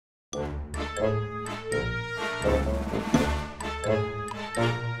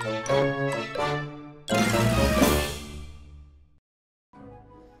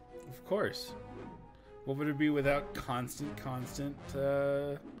Of course. What would it be without constant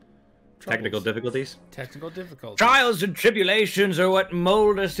Technical difficulties? Technical difficulties. Trials and tribulations are what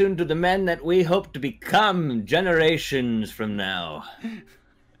mold us into the men that we hope to become generations from now.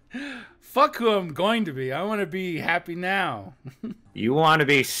 Fuck who I'm going to be. I want to be happy now. You want to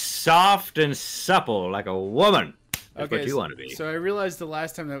be soft and supple like a woman. That's what you want to be. So I realized the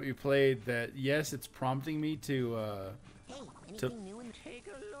last time that we played that, yes, it's prompting me to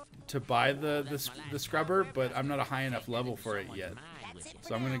buy the scrubber, but I'm not a high enough level for it yet.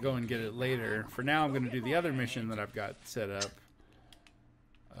 So I'm going to go and get it later. For now, I'm going to do the other mission that I've got set up.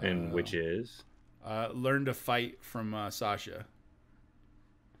 And which is? Learn to fight from Sasha.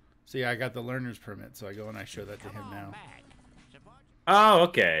 So yeah, I got the learner's permit, so I go and I show that to him now. Oh,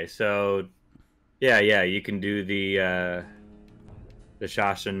 okay. So, yeah, you can do the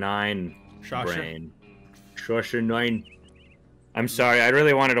Sasha 9 brain. Sasha 9. I'm sorry, I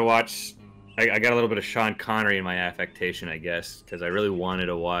really wanted to watch... I got a little bit of Sean Connery in my affectation, I guess, because I really wanted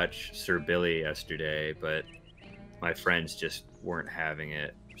to watch Sir Billy yesterday, but my friends just weren't having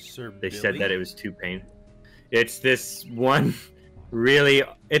it. They said that it was too painful. It's this one really...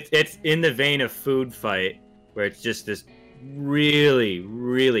 It's in the vein of Food Fight, where it's just this really,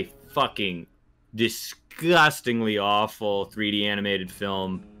 really fucking disgustingly awful 3D animated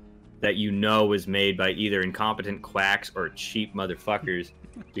film that you know was made by either incompetent quacks or cheap motherfuckers,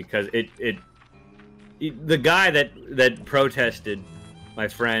 because the guy that protested, my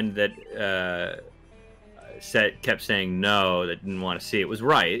friend that kept saying no, that didn't want to see it, was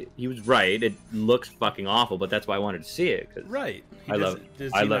right. He was right. It looks fucking awful, but that's why I wanted to see it. Cause right. I love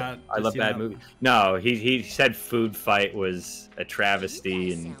bad movies. No, he said Food Fight was a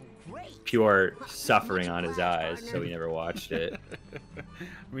travesty and pure suffering on his eyes, so he never watched it.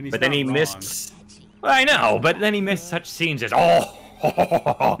 I mean, but then he missed... Well, I know, but then he missed such scenes as, Leonard,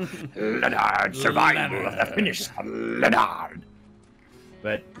 survival of the finish, Leonard.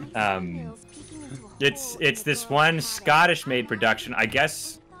 But, it's this one Scottish-made production. I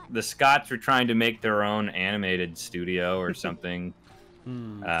guess the Scots were trying to make their own animated studio or something.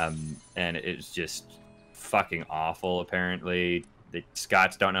 And it's just fucking awful, apparently. The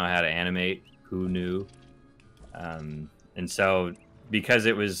Scots don't know how to animate. Who knew? And so, because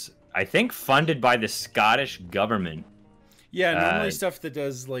it was, I think, funded by the Scottish government. Yeah, normally stuff that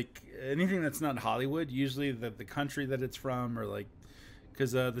does, like, anything that's not Hollywood, usually the country that it's from, or, like,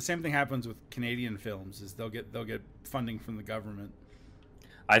 because the same thing happens with Canadian films, is they'll get funding from the government.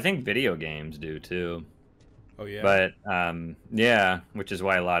 I think video games do, too. Oh, yeah? But, yeah, which is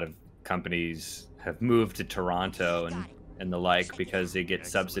why a lot of companies have moved to Toronto and the like, because they get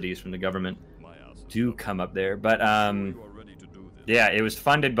subsidies from the government to come up there. But yeah, it was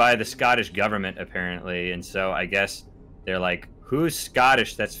funded by the Scottish government, apparently, and so I guess they're like, who's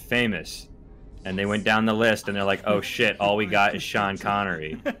Scottish that's famous? And they went down the list, and they're like, oh shit, all we got is Sean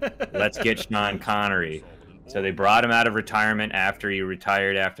Connery. Let's get Sean Connery. So they brought him out of retirement after he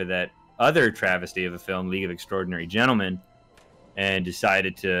retired after that other travesty of a film, League of Extraordinary Gentlemen, and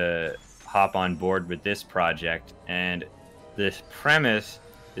decided to hop on board with this project. And this premise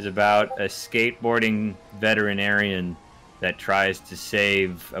is about a skateboarding veterinarian that tries to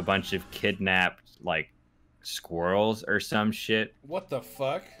save a bunch of kidnapped, like, squirrels or some shit. What the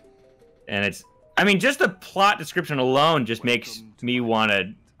fuck? And it's, I mean, just the plot description alone just makes me want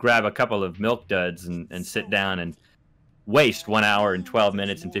to grab a couple of milk duds and sit down and waste 1 hour and 12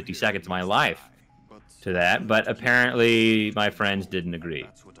 minutes and 50 seconds of my life to that. But apparently my friends didn't agree.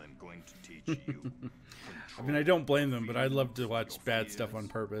 I mean, I don't blame them, but I'd love to watch bad stuff on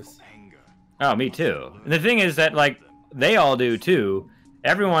purpose. Oh, me too. And the thing is that, like, they all do too.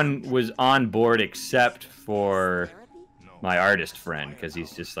 Everyone was on board except for my artist friend, because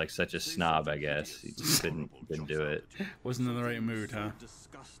he's just like such a snob, I guess. He just couldn't do it. Wasn't in the right mood, huh?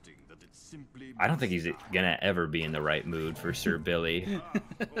 I don't think he's gonna ever be in the right mood for Sir Billy.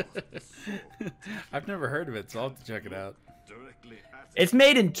 I've never heard of it, so I'll have to check it out. It's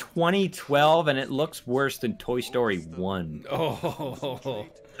made in 2012, and it looks worse than Toy Story 1. Oh.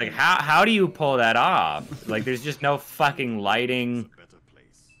 Like, how do you pull that off? Like, there's just no fucking lighting.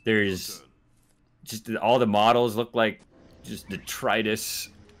 There's just all the models look like just detritus.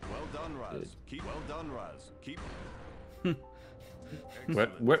 Well done, Raz. Well done, Raz.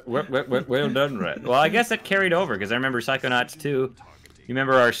 Well done, Raz. Well, I guess that carried over, because I remember Psychonauts 2. You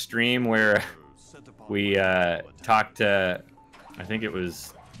remember our stream where we talked to, I think it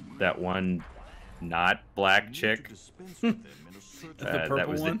was that one not black chick. The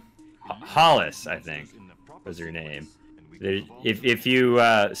purple one? Hollis, I think, was her name. If you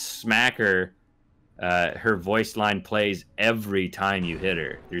smack her, her voice line plays every time you hit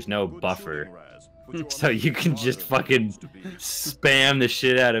her. There's no buffer. So you can just fucking spam the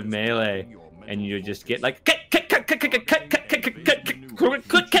shit out of Melee, and you just get like cut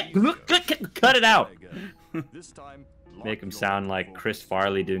it out. Make him sound like Chris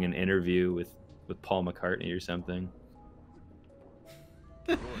Farley doing an interview with Paul McCartney or something.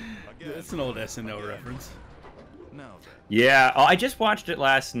 That's an old SNL reference. Yeah, I just watched it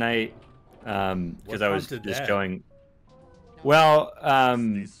last night because I was just going. Well,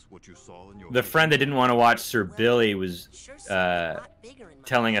 the friend that didn't want to watch Sir Billy was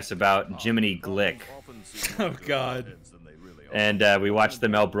telling us about Jiminy Glick. Oh God! And we watched the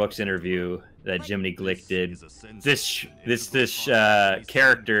Mel Brooks interview that Jiminy Glick did. This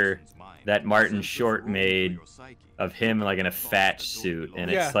character that Martin Short made of him like in a fat suit,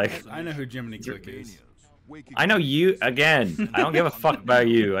 and it's like I know who Jiminy Glick is. I know you again. I don't give a fuck about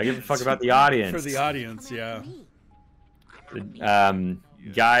you. I give a fuck about the audience. For the audience, yeah.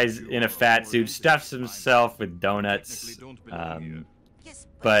 Guy's in a fat suit, stuffs himself with donuts,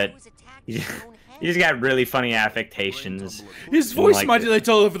 but he's got really funny affectations. His voice modulates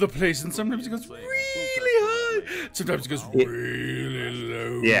all over the place, and sometimes he goes really high, sometimes he goes really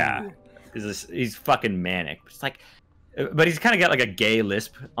low. Yeah, he's fucking manic. It's like, but he's kind of got like a gay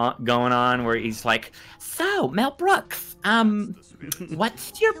lisp going on, where he's like, "So, Mel Brooks,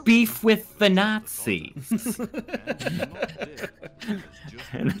 what's your beef with the Nazis?"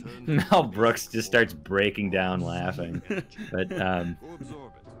 And Mel Brooks just starts breaking down laughing.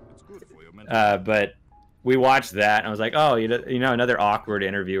 But we watched that, and I was like, oh, you know, another awkward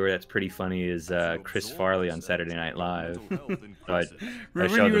interviewer that's pretty funny is Chris Farley on Saturday Night Live. So I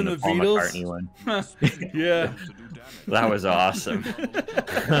showed them the Paul McCartney one. Yeah. That was awesome.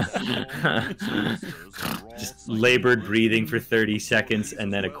 Just labored breathing for 30 seconds,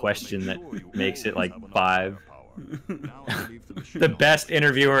 and then a question that makes it like 5. The best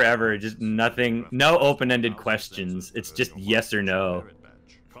interviewer ever. Just nothing, no open-ended questions. It's just yes or no.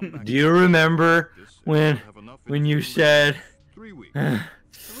 Do you remember when you said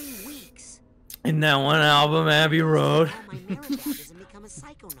in that one album, Abbey Road,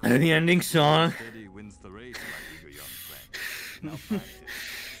 the ending song?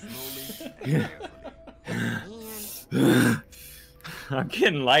 I'm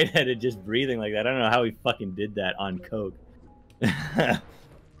getting lightheaded just breathing like that. I don't know how he fucking did that on coke.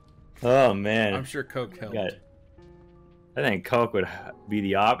 Oh man, I'm sure coke helped. I think coke would be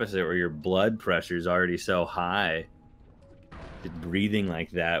the opposite, where your blood pressure is already so high. Just breathing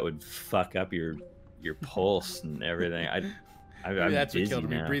like that would fuck up your pulse and everything. I'm that's what killed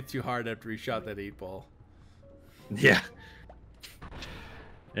him. Now. He breathed too hard after he shot that 8-ball. Yeah.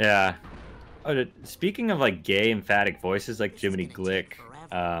 Yeah. Oh, speaking of like gay emphatic voices like Jiminy Glick,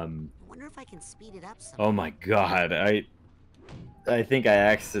 oh my god, I think I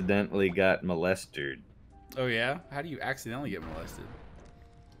accidentally got molested. Oh yeah? How do you accidentally get molested?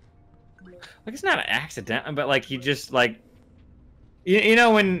 Like, it's not an accident, but like you just like, you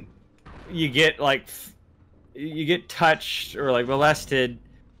know when you get like you get touched or like molested,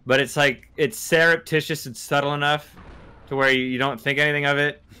 but it's like it's surreptitious and subtle enough to where you don't think anything of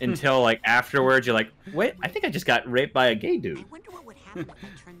it until like afterwards you're like, wait, I think I just got raped by a gay dude. I wonder what would happen if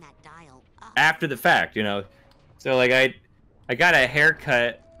I turned that dial up. After the fact, you know. So like I got a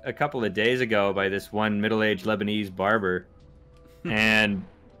haircut a couple of days ago by this one middle-aged Lebanese barber, and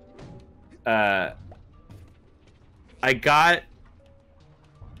I got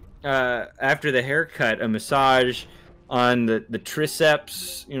after the haircut a massage on the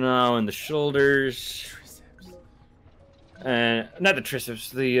triceps, you know, and the shoulders, and not the triceps,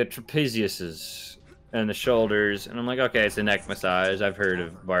 the trapeziuses and the shoulders, and I'm like, okay, it's a neck massage. I've heard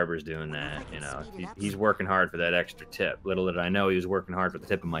of barbers doing that, you know. He's working hard for that extra tip. Little did I know he was working hard for the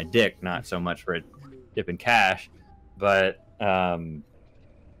tip of my dick, not so much for a tip in cash. But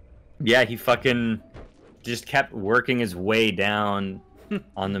yeah, he fucking just kept working his way down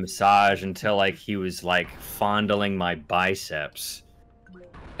on the massage until like he was like fondling my biceps,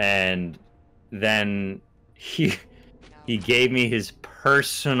 and then he gave me his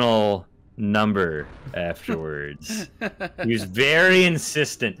personal number afterwards. He was very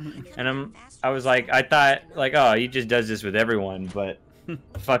insistent, and I was like, I thought like, oh, he just does this with everyone, but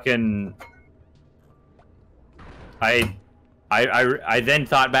fucking I then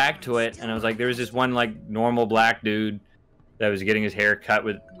thought back to it, and I was like, there was this one like normal black dude that was getting his hair cut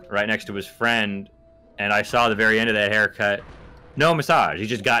with right next to his friend, and I saw the very end of that haircut. No massage. He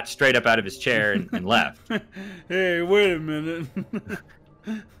just got straight up out of his chair and left. Hey, wait a minute.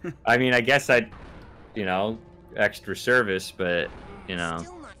 I mean, I guess I'd, you know, extra service, but, you know,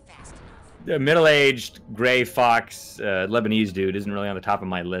 the middle-aged gray fox Lebanese dude isn't really on the top of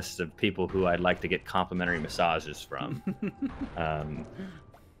my list of people who I'd like to get complimentary massages from.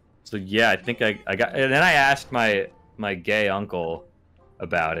 So yeah, I think I got, and then I asked my gay uncle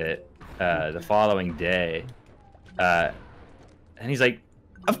about it the following day, and he's like,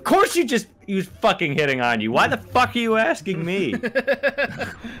 "Of course he was fucking hitting on you. Why the fuck are you asking me?"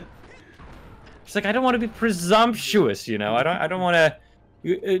 It's like, I don't want to be presumptuous, you know. I don't want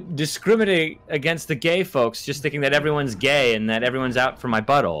to discriminate against the gay folks just thinking that everyone's gay and that everyone's out for my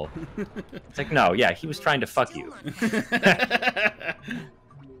butthole. It's like, no, yeah, he was trying to fuck you.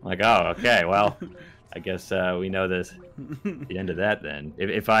 Like, oh, okay, well, I guess we know the end of that then.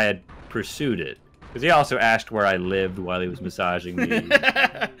 If I had pursued it. Because he also asked where I lived while he was massaging me.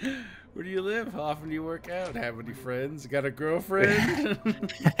 Where do you live? How often do you work out? Have any friends? Got a girlfriend?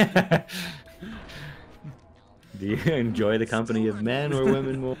 Do you enjoy the company of men or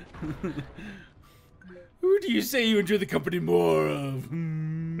women more? Who do you say you enjoy the company more of?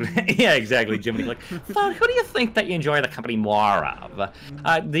 Yeah, exactly, Jimmy. Like, well, who do you think that you enjoy the company more of?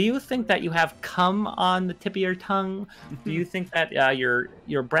 Do you think that you have cum on the tip of your tongue? Do you think that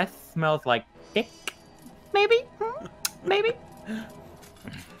your breath smells like dick? Maybe? Maybe?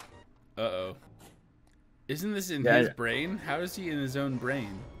 Uh-oh. Isn't this in his brain? How is he in his own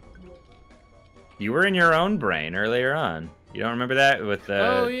brain? You were in your own brain earlier on. You don't remember that with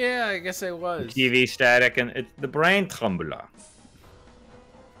oh yeah, I guess I was. TV static and it's the brain tumbler.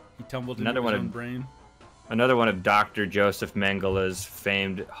 He tumbled into his own brain. Another one of Dr. Joseph Mengele's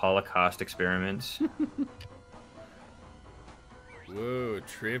famed Holocaust experiments. Whoa,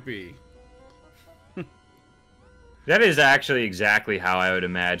 trippy. That is actually exactly how I would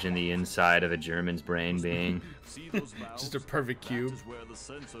imagine the inside of a German's brain being. Just a perfect cube.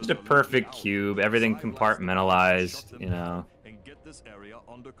 Just a perfect cube, everything compartmentalized, you know.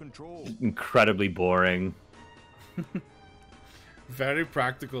 Incredibly boring. Very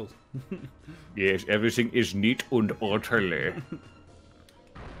practical. Yes, everything is neat and orderly.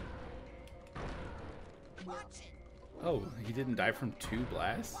 Oh, he didn't die from 2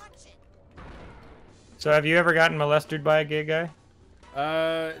 blasts? So have you ever gotten molested by a gay guy?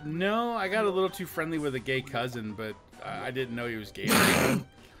 No, I got a little too friendly with a gay cousin, but I didn't know he was gay.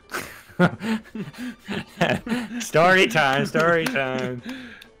 Story time, story time.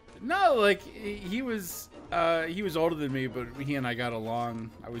 No, like he was older than me, but he and I got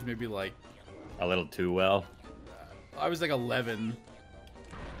along. I was maybe like a little too well. I was like 11,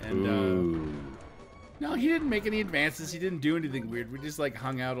 and no, he didn't make any advances. He didn't do anything weird. We just like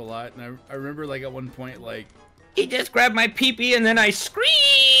hung out a lot, and I remember like at one point like he just grabbed my pee-pee and then I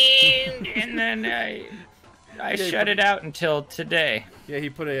screamed and then I shut it out until today. Yeah, he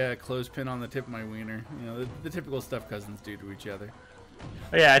put a clothespin on the tip of my wiener. You know, the typical stuff cousins do to each other.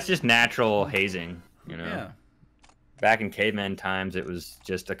 Oh, yeah, it's just natural hazing, you know. Yeah. Back in caveman times, it was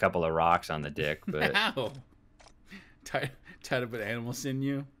just a couple of rocks on the dick, but ow. Tied up with animal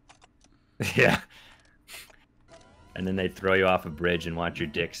sinew. Yeah. And then they'd throw you off a bridge and watch your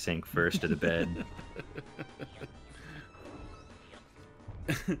dick sink first to the bed.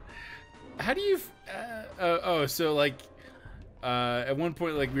 How do you... so like... at one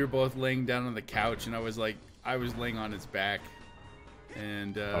point, like, we were both laying down on the couch, and I was laying on his back.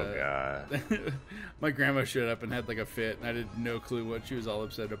 And, oh, God. my grandma showed up and had, like, a fit, and I had no clue what she was all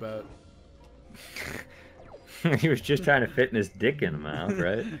upset about. He was just trying to fit in his dick in the mouth,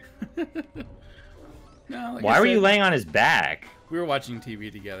 right? No, like why were you laying on his back? We were watching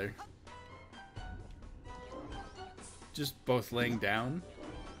TV together. Just both laying down.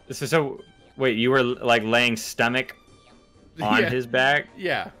 So wait, you were like laying stomach on his back?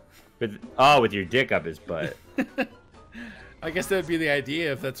 Yeah. With your dick up his butt. I guess that would be the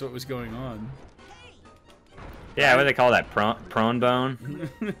idea if that's what was going on. Yeah, what do they call that? Prone bone?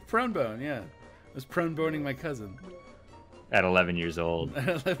 Prone bone, yeah. I was prone boning my cousin. At 11 years old.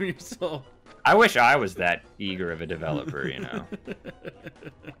 At 11 years old. I wish I was that eager of a developer, you know.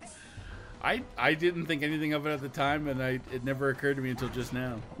 I didn't think anything of it at the time, and it never occurred to me until just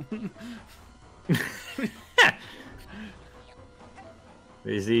now.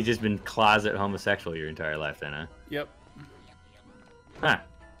 You've just been closet homosexual your entire life then, huh? Yep. Huh.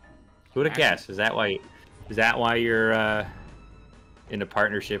 Who'd have guessed? Is that why you're in a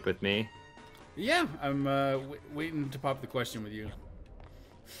partnership with me? Yeah, I'm waiting to pop the question with you.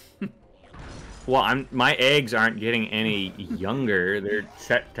 Well, my eggs aren't getting any younger. They're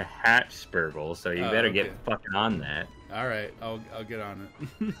set to hatch, Spurgle, so you better get fucking on that. All right, I'll get on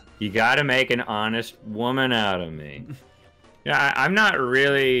it. You gotta make an honest woman out of me. Yeah, I'm not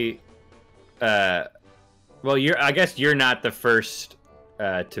really. Well, I guess you're not the first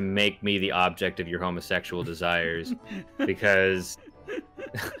to make me the object of your homosexual desires, because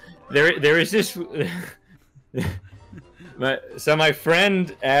there was this. So my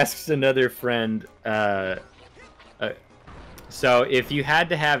friend asks another friend. So if you had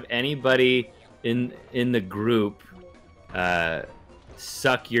to have anybody in the group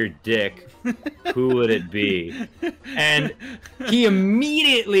suck your dick, who would it be? And he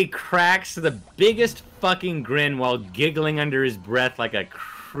immediately cracks the biggest fucking grin while giggling under his breath like a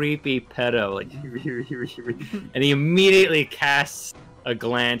creepy pedo. Like, and he immediately casts a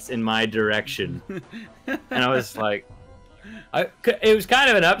glance in my direction. And I was like, it was kind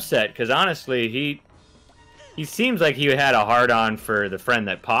of an upset, because honestly, he seems like he had a hard-on for the friend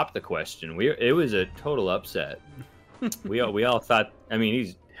that popped the question. It was a total upset. We all thought. I mean,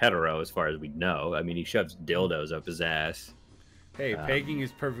 he's hetero as far as we know. I mean, he shoves dildos up his ass. Hey, pegging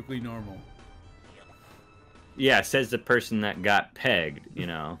is perfectly normal. Yeah, says the person that got pegged. You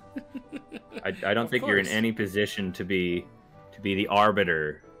know, I don't think you're in any position to be the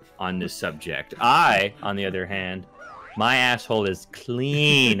arbiter on this subject. I, on the other hand, my asshole is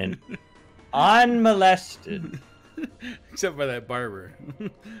clean and unmolested. Except by that barber.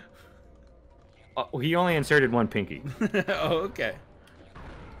 He only inserted one pinky. Oh, okay.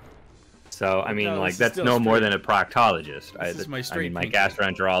 So, I mean, like, that's no more than a proctologist. This is my straight my pinky.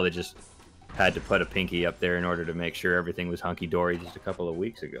 gastroenterologist had to put a pinky up there in order to make sure everything was hunky-dory just a couple of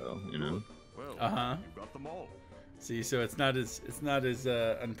weeks ago, you know? Uh-huh. You got them all. See, so it's not as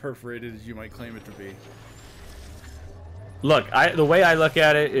unperforated as you might claim it to be. Look, the way I look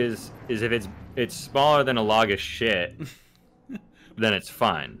at it is if it's smaller than a log of shit, then it's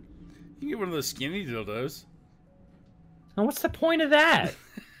fine. You can get one of those skinny dildos. Now, what's the point of that?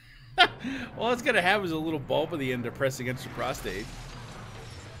 All it's gonna have is a little bulb at the end to press against your prostate.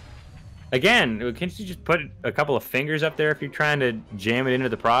 Again, can't you just put a couple of fingers up there if you're trying to jam it into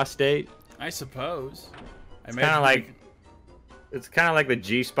the prostate? I suppose. It's kind of like the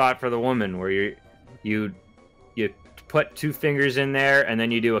G spot for the woman, where you put two fingers in there and then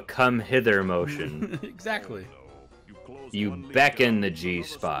you do a come hither motion. Exactly. You beckon the G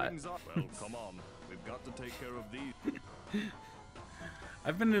spot.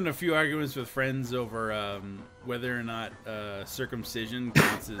 I've been in a few arguments with friends over whether or not circumcision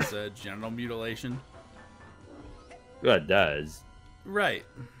counts as genital mutilation. Well, it does. Right.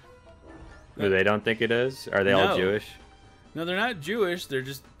 They don't think it is? Are they all Jewish? No, they're not Jewish. They're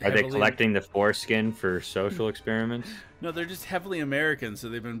just. Are they collecting the foreskin for social experiments? No, they're just heavily American, so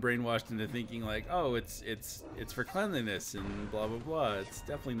they've been brainwashed into thinking like, oh, it's for cleanliness and blah blah blah. It's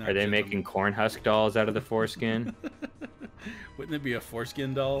definitely not. Are they making corn husk dolls out of the foreskin? Wouldn't it be a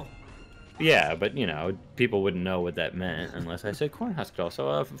foreskin doll? Yeah, but you know, people wouldn't know what that meant unless I said corn husk doll. So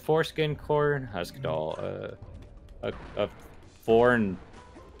a foreskin corn husk doll, a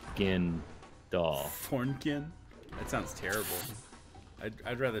foreskin doll. Foreskin? That sounds terrible.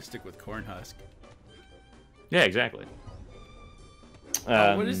 I'd rather stick with corn husk. Yeah, exactly.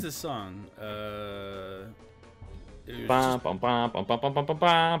 What is this song? Is that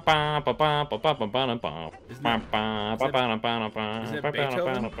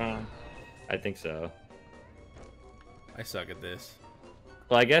Beethoven? I think so. I suck at this.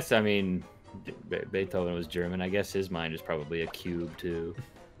 Well, I guess, I mean, Beethoven was German. I guess his mind is probably a cube, too.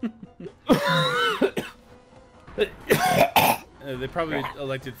 They probably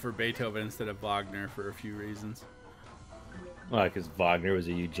elected for Beethoven instead of Wagner for a few reasons. Well, because Wagner was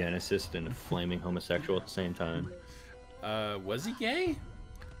a eugenicist and a flaming homosexual at the same time. Was he gay?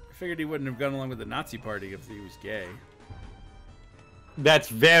 I figured he wouldn't have gone along with the Nazi party if he was gay. That's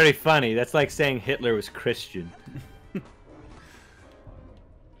very funny. That's like saying Hitler was Christian.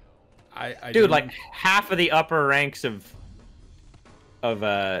 Dude, like half of the upper ranks of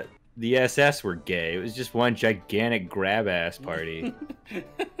the SS were gay. It was just one gigantic grab-ass party.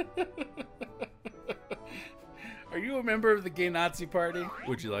 Are you a member of the gay Nazi party?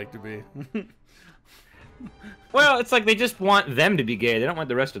 Would you like to be? Well, it's like they just want them to be gay. They don't want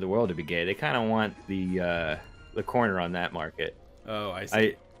the rest of the world to be gay. They kind of want the corner on that market. Oh, I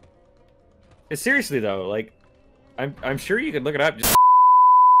see. Seriously though, like, I'm sure you could look it up. Just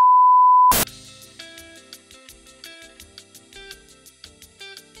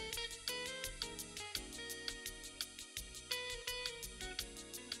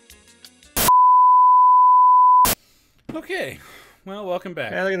okay. Well, welcome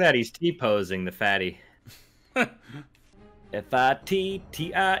back. yeah, look at that. He's T-posing the fatty.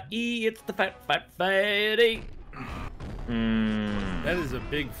 F-I-T-T-I-E. It's the fat fatty. That is a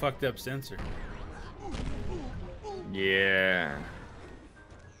big fucked up sensor. Yeah.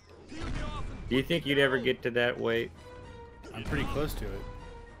 Do you think you'd ever get to that weight? I'm pretty close to it.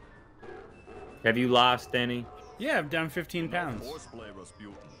 Have you lost any? Yeah, I'm down 15 pounds.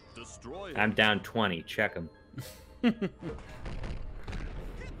 I'm down 20. Check them.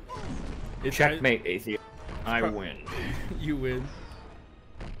 Checkmate, atheist. I win. You win.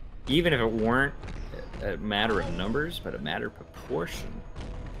 Even if it weren't a matter of numbers, but a matter of proportion.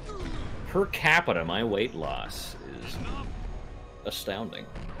 Per capita, my weight loss is astounding.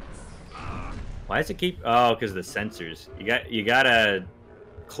 Why does it keep? Oh, because the sensors. You gotta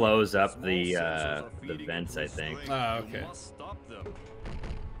close up the vents, I think. Oh, okay.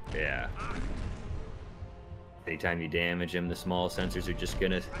 Yeah. Anytime you damage him, the small sensors are just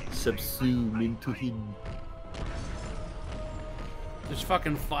gonna subsume into him. There's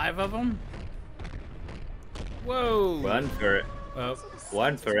fucking 5 of them? Whoa! One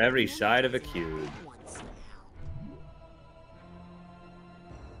for every side of a cube.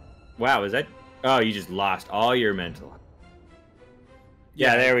 Wow, is that... Oh, you just lost all your mental.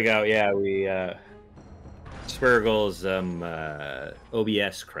 Yeah, there we go. Yeah, we... Spurgle's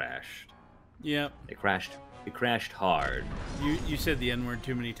OBS crashed. Yep. It crashed hard. You said the N-word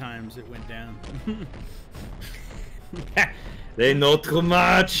too many times, it went down. They know too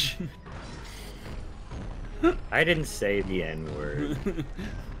much! I didn't say the N-word.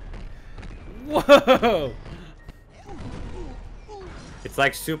 Whoa! It's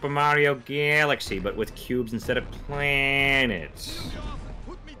like Super Mario Galaxy, but with cubes instead of planets.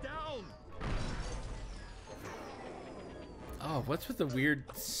 Oh, what's with the weird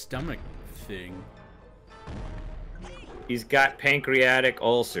stomach thing? He's got pancreatic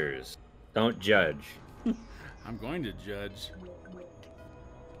ulcers. Don't judge. I'm going to judge.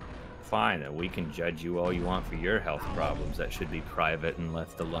 Fine, then we can judge you all you want for your health problems. That should be private and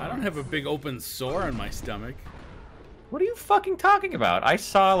left alone. I don't have a big open sore on my stomach. What are you fucking talking about? I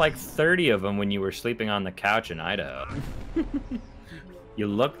saw like 30 of them when you were sleeping on the couch in Idaho. You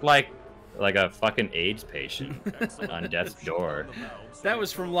looked like a fucking AIDS patient on death's door. That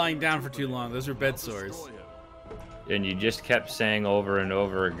was from lying down for too long. Those are bed sores. And you just kept saying over and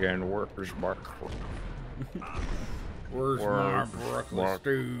over again, "Workers bark." Where's my broccoli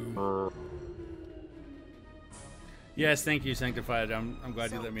stew? Yes, thank you, Sanctified. I'm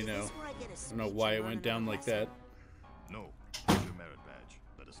glad you let me know. I don't know why it went down like that. No, your merit badge.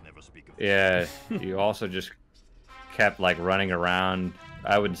 Let us never speak of Yeah, you also just kept like running around.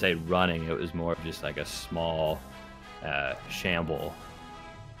 I wouldn't say running. It was more of just like a small shamble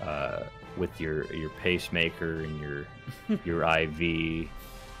with your pacemaker and your IV.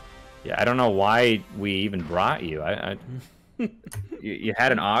 Yeah, I don't know why we even brought you. You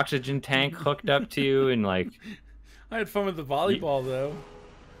had an oxygen tank hooked up to you, and like... I had fun with the volleyball, though.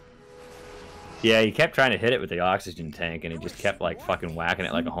 Yeah, he kept trying to hit it with the oxygen tank, and he just kept like fucking whacking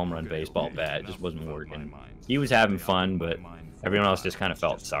it like a home run baseball bat. It just wasn't working. He was having fun, but everyone else just kind of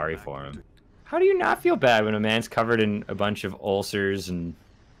felt sorry for him. How do you not feel bad when a man's covered in a bunch of ulcers and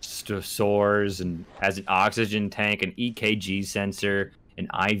sores and has an oxygen tank, an EKG sensor, an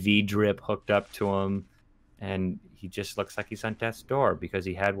IV drip hooked up to him, and he just looks like he's on death's door because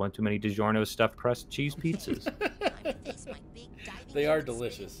he had one too many DiGiorno stuffed crust cheese pizzas. They are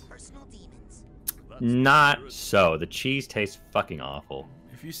delicious. Not so. The cheese tastes fucking awful.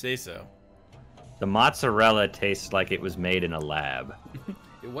 If you say so. The mozzarella tastes like it was made in a lab.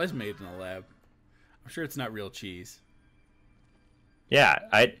 It was made in a lab. I'm sure it's not real cheese. Yeah,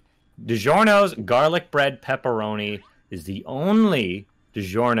 DiGiorno's garlic bread pepperoni is the only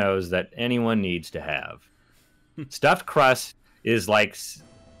DiGiorno's that anyone needs to have. Stuffed crust is like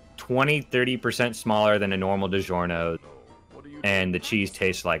 20-30% smaller than a normal DiGiorno, and the cheese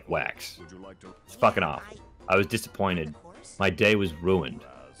tastes like wax. It's fucking awful. I was disappointed. My day was ruined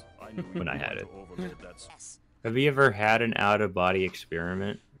when I had it. Have you ever had an out-of-body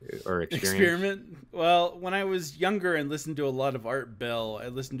experiment or experience? Experiment? Well, when I was younger and listened to a lot of Art Bell, I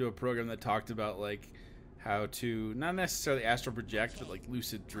listened to a program that talked about like how to not necessarily astral project, but like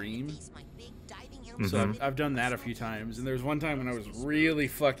lucid dream. Mm-hmm. So I've done that a few times, and there was one time when I was really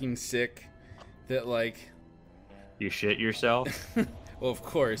fucking sick that like you shit yourself. Well, of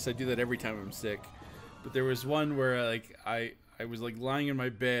course I do that every time I'm sick, but there was one where like I was like lying in my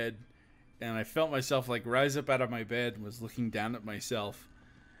bed, and I felt myself like rise up out of my bed and was looking down at myself,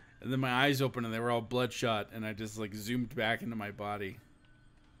 and then my eyes opened and they were all bloodshot, and I just like zoomed back into my body.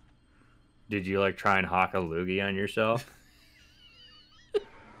 Did you like try and hawk a loogie on yourself?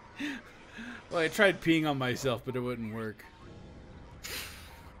 Well, I tried peeing on myself, but it wouldn't work.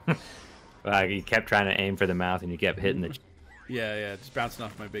 You kept trying to aim for the mouth, and you kept hitting the... Yeah, just bouncing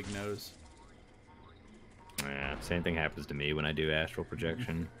off my big nose. Yeah, same thing happens to me when I do astral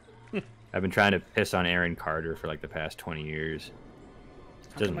projection. I've been trying to piss on Aaron Carter for like the past 20 years.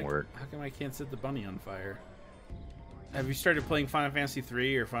 It doesn't work. How come I can't set the bunny on fire? Have you started playing Final Fantasy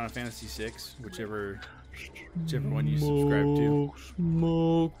 3 or Final Fantasy 6, whichever one you subscribe to?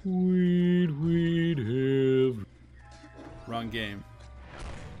 Smoke weed have. Wrong game.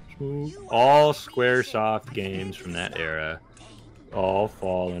 All Squaresoft games from that era all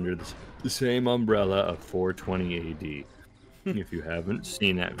fall under the same umbrella of 420 AD. If you haven't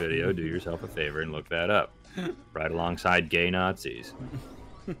seen that video, do yourself a favor and look that up. Right alongside gay Nazis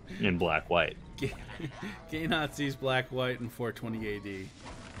in black white. Gay Nazis, black white, and 420 AD.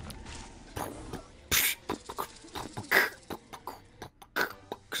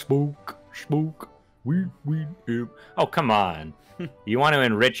 Smoke, weed. Oh, come on. You want to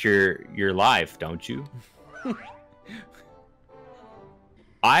enrich your life, don't you?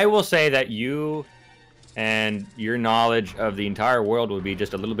 I will say that you and your knowledge of the entire world would be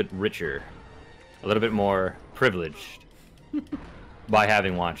just a little bit richer, a little bit more privileged by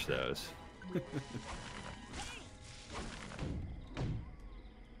having watched those.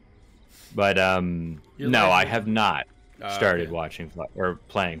 But no, I have not started watching or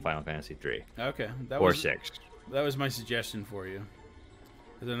playing Final Fantasy 3. Okay, or 6. That was my suggestion for you.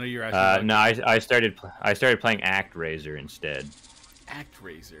 Because I know you're asking. No, I started playing ActRaiser instead.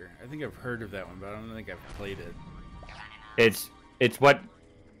 ActRaiser. I think I've heard of that one, but I don't think I've played it. It's what,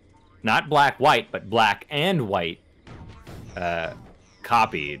 not black white, but black and white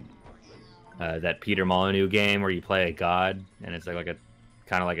copied that Peter Molyneux game where you play a god and it's like a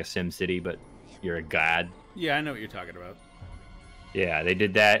kind of like a Sim City, but you're a god. Yeah, I know what you're talking about. Yeah, they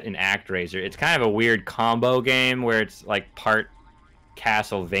did that in ActRaiser. It's kind of a weird combo game where it's like part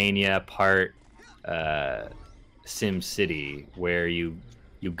Castlevania, part Sim City, where you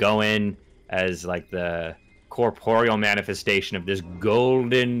go in as like the corporeal manifestation of this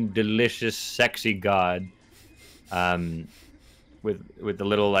golden, delicious, sexy god, with the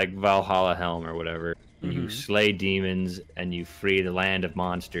little like Valhalla helm or whatever. Mm-hmm. You slay demons and you free the land of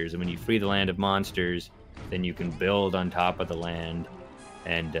monsters. And when you free the land of monsters, then you can build on top of the land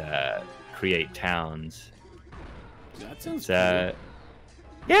and create towns. That sounds cool.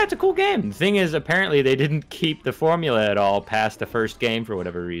 Yeah, it's a cool game. The thing is, apparently they didn't keep the formula at all past the first game for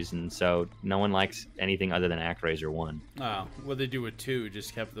whatever reason, so no one likes anything other than ActRaiser 1. Oh, what they do with 2,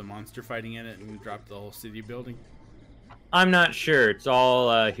 just kept the monster fighting in it and dropped the whole city building? I'm not sure. It's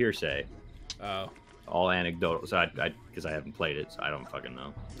all hearsay. Oh. All anecdotal, so because I haven't played it, so I don't fucking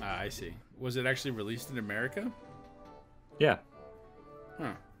know. Ah, I see. Was it actually released in America? Yeah.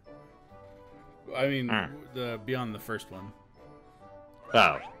 Huh. I mean, beyond the first one.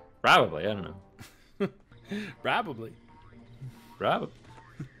 Oh, probably. I don't know. Probably. Let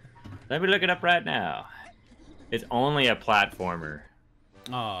me look it up right now. It's only a platformer.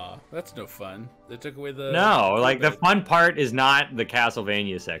 Aw, that's no fun. They took away the... No, like the fun part is not the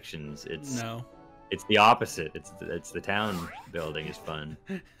Castlevania sections. It's the opposite. It's the town building is fun.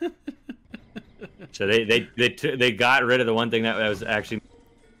 So they got rid of the one thing that was actually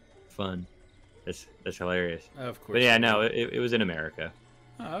fun. That's hilarious. Of course. But yeah, no, it was in America.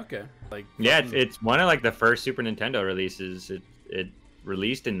 Oh, okay. Like yeah, it's one of like the first Super Nintendo releases. It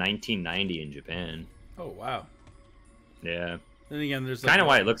released in 1990 in Japan. Oh wow. Yeah. Then again, there's kind of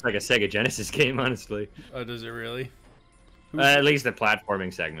why it looks like a Sega Genesis game, honestly. Oh, does it really? At least the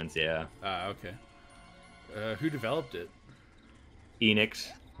platforming segments, yeah. Ah, okay. Who developed it? Enix.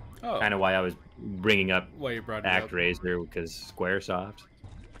 Oh. Kind of why I was bringing up why you brought ActRaiser, because Squaresoft.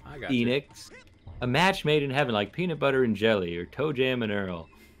 I got Enix. You. A match made in heaven like peanut butter and jelly or Toe Jam and Earl.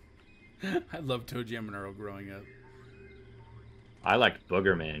 I loved Toe Jam and Earl growing up. I liked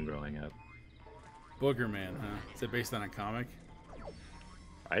Booger Man growing up. Booger Man, huh? Is it based on a comic?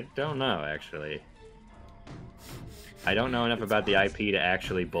 I don't know, actually. I don't know enough about the IP to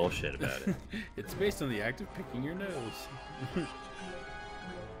actually bullshit about it. It's based on the act of picking your nose.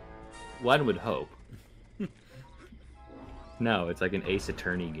 One would hope. No, it's like an Ace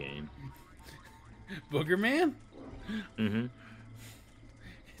Attorney game. Booger Man? Mm-hmm.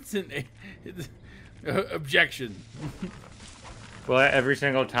 It's objection. Well, every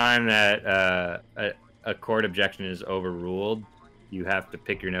single time that a court objection is overruled, you have to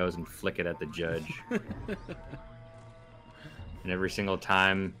pick your nose and flick it at the judge. And every single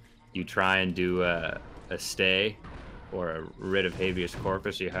time you try and do a stay or a writ of habeas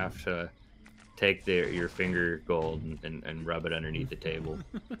corpus, you have to take your finger gold and rub it underneath the table.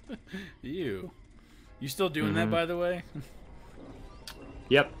 Ew. You still doing that, by the way?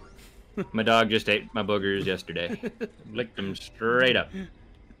 Yep. My dog just ate my boogers yesterday. Licked them straight up.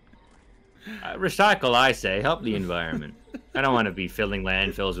 Recycle, I say. Help the environment. I don't want to be filling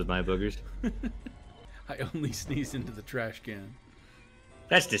landfills with my boogers. I only sneeze into the trash can.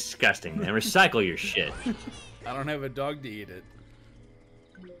 That's disgusting, man. Recycle your shit. I don't have a dog to eat it.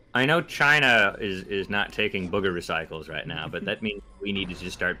 I know China is not taking booger recycles right now, but that means we need to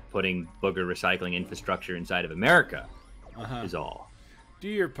just start putting booger recycling infrastructure inside of America, is all. Do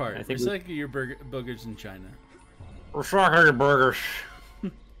your part. I think Recycle your boogers in China. Recycle your burgers.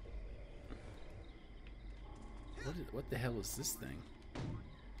 What the hell is this thing?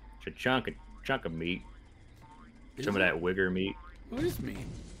 It's a chunk of meat. Is Some it? of that wigger meat. What is meat?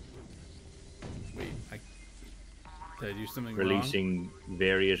 Wait, did I do something Releasing wrong?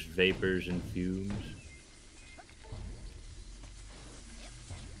 various vapors and fumes.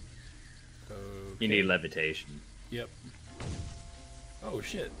 Okay. You need levitation. Yep. Oh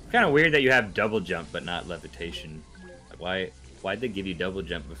shit. Kind of weird that you have double jump but not levitation. Like why'd they give you double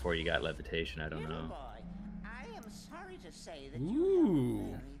jump before you got levitation? I don't know.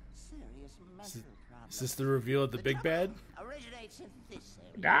 Ooh. Is this the reveal of the big bad?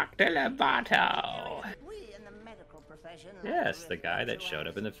 Dr. Lovato. Yes, the guy that showed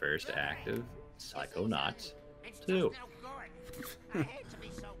up in the first act of Psychonauts 2.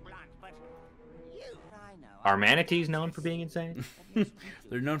 Are manatees known for being insane?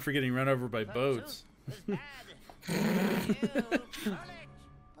 They're known for getting run over by boats.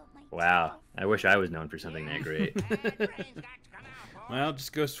 Wow, I wish I was known for something that great. Well,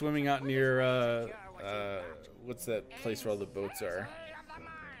 just go swimming out near, what's that place where all the boats are?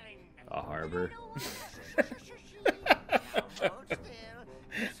 A harbor.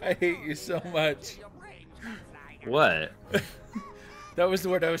 I hate you so much. What? That was the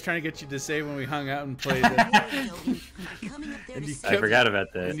word I was trying to get you to say when we hung out and played it. I forgot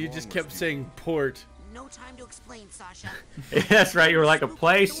about that. And you just kept saying port. No time to explain, Sasha. That's right, you were like a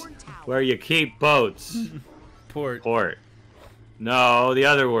place where you keep boats. Port. Port. No, the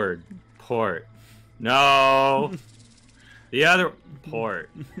other word. Port. No. The other... Port.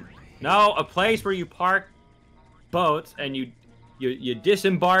 No, a place where you park boats and you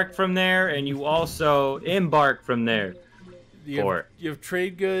disembark from there and you also embark from there. Port. You have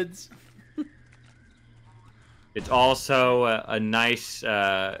trade goods. It's also a nice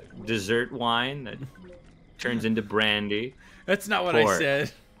dessert wine that turns into brandy. That's not what I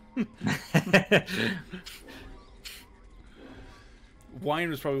said. Wine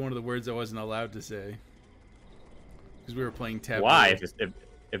was probably one of the words I wasn't allowed to say. Because we were playing taboo. Why?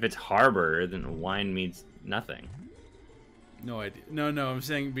 If it's harbor, then wine means nothing. No idea. No, I'm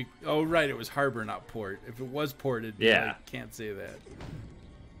saying... oh, right, it was harbor, not port. If it was port, it'd be like, can't say that.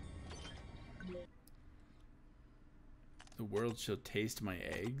 The world shall taste my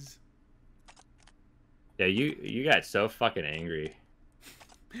eggs? Yeah, you got so fucking angry.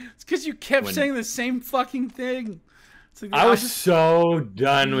 It's because you kept saying the same fucking thing. It's like I was so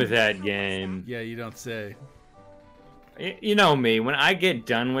done with that game. Yeah, you don't say. You know me. When I get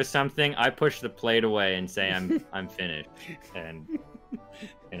done with something, I push the plate away and say I'm finished. And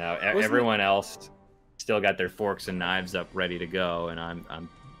you know, everyone else still got their forks and knives up, ready to go, and I'm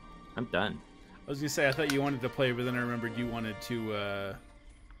done. I was gonna say I thought you wanted to play, but then I remembered you wanted to.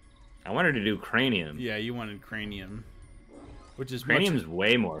 I wanted to do Cranium. Yeah, you wanted Cranium, which is Cranium's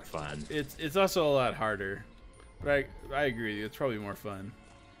way more fun. It's also a lot harder, but I agree with you. It's probably more fun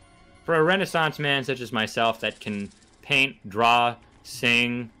for a Renaissance man such as myself that can paint, draw,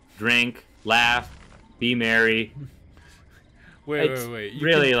 sing, drink, laugh, be merry. Wait. You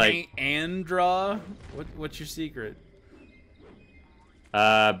really can like paint and draw. What's your secret?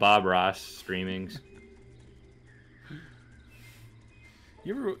 Bob Ross streamings.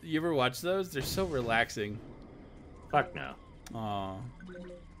 You ever watch those? They're so relaxing. Fuck no. Aw.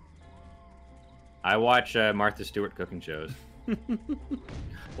 I watch Martha Stewart cooking shows.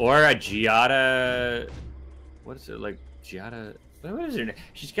 Or a Giada... What is it, like, Giada... What is her name?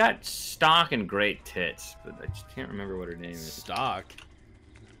 She's got stock and great tits, but I just can't remember what her name is. Stock?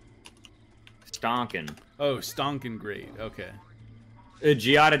 Stonkin. Oh, Stonkin great. Okay.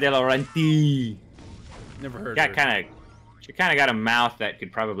 Giada De Laurenti. Never heard of her. She kind of got a mouth that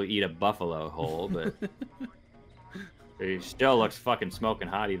could probably eat a buffalo whole, but she still looks fucking smoking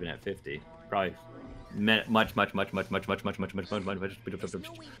hot even at 50. Probably much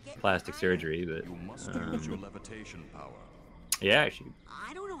plastic surgery, but You must use your levitation power. yeah,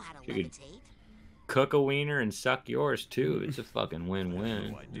 I don't know how to she could levitate. cook a wiener and suck yours too. It's a fucking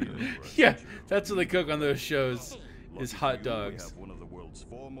win-win. Yeah, that's what they cook on those shows. Is hot dogs.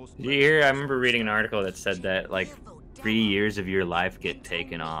 Did you hear? I remember reading an article that said that like 3 years of your life get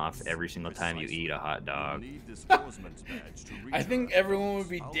taken off every single time you eat a hot dog. I think everyone would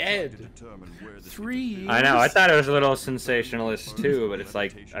be dead. 3 years. I know. I thought it was a little sensationalist too, but it's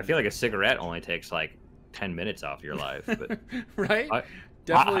like I feel like a cigarette only takes like 10 minutes off your life. But right?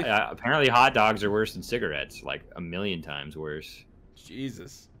 Definitely. Apparently, hot dogs are worse than cigarettes, like a million times worse.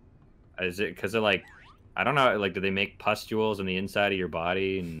 Jesus. Is it because of like, I don't know, like, do they make pustules on the inside of your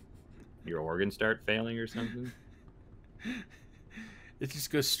body and your organs start failing or something? It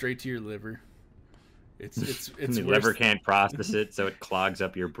just goes straight to your liver. It's the liver can't process it, so it clogs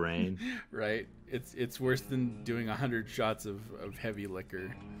up your brain. Right. It's worse than doing 100 shots of heavy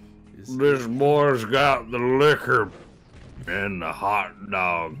liquor. This boy's got the liquor and the hot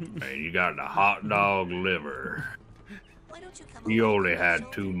dog, and you got the hot dog liver. He only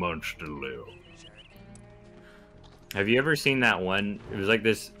had 2 months to live. Have you ever seen that one? It was like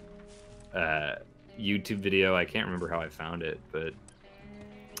this YouTube video. I can't remember how I found it, but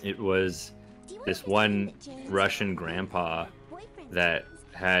it was this one Russian grandpa that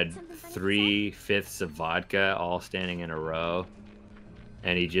had 3/5 of vodka all standing in a row,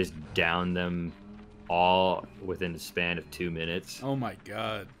 and he just downed them all within the span of 2 minutes. Oh my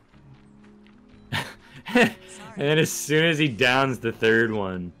god. And then as soon as he downs the third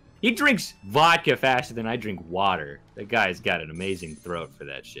one, he drinks vodka faster than I drink water. That guy's got an amazing throat for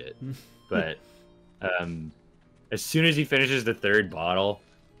that shit. But as soon as he finishes the third bottle,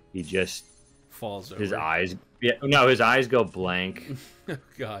 he just falls over. His eyes, his eyes go blank. Oh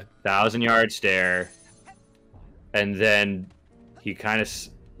god. 1,000-yard stare, and then he kind of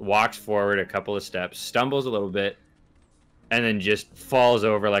walks forward a couple of steps, stumbles a little bit, and then just falls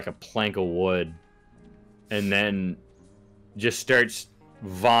over like a plank of wood, and then just starts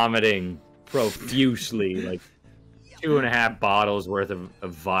vomiting profusely, like 2.5 bottles worth of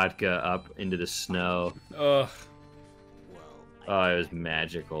vodka up into the snow. Ugh. Oh, it was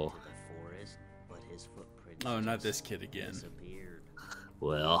magical. Oh, not this kid again.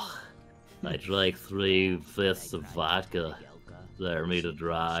 Well, I drank 3/5 of vodka. Dare me to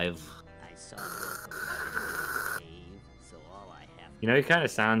drive. You know, he kind of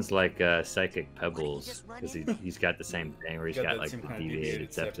sounds like Psychic Pebbles, because he's got the same thing where he's got like the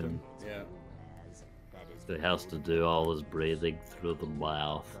deviated septum. Yeah. He has to do all his breathing through the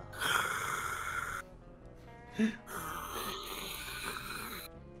mouth.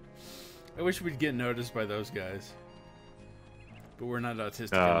 I wish we'd get noticed by those guys, but we're not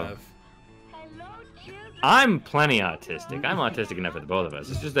autistic enough. I'm plenty autistic. I'm autistic enough for the both of us.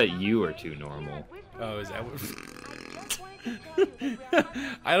 It's just that you are too normal. Oh, is that what?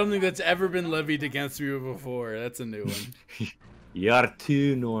 I don't think that's ever been levied against me before. That's a new one. You're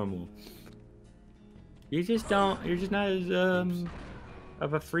too normal. You just don't. You're just not as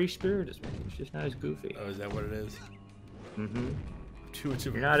of a free spirit as me. It's just not as goofy. Oh, is that what it is? Mm-hmm. Too much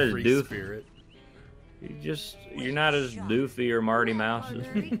of you're a not as free doofy. Spirit. You're not as doofy or Marty Mouse as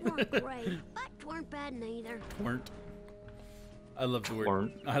me. Weren't bad neither. Twernt. I love the word.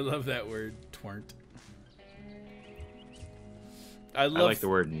 Twernt. I love that word. Twernt. I I like the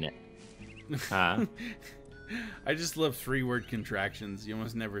word net. Huh? I just love 3-word contractions. You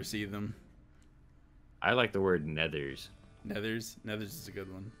almost never see them. I like the word nethers. Nethers? Nethers is a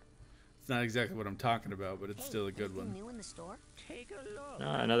good one. It's not exactly what I'm talking about, but it's still a good one. New in the store?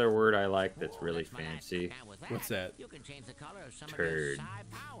 Another word I like that's really fancy. What's that? Turd.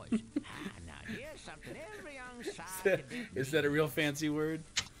 Is that a real fancy word?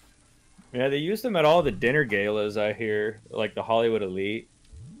 Yeah, they use them at all the dinner galas, I hear. Like the Hollywood Elite.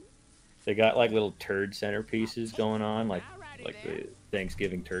 They got like little turd centerpieces going on, like the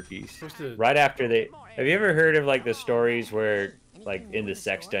Thanksgiving turkeys. Right after they... Have you ever heard of like the stories where like in the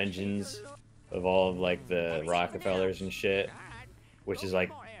sex dungeons of all of like the Rockefellers and shit, which is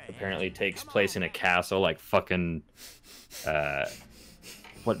like apparently takes place in a castle, like fucking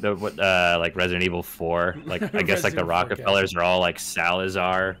like Resident Evil 4. Like I guess like the Rockefellers are all like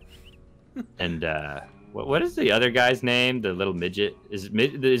Salazar, and what is the other guy's name? The little midget is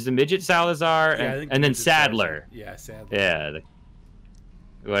the midget Salazar, and then Sadler. Yeah, Sadler. Yeah,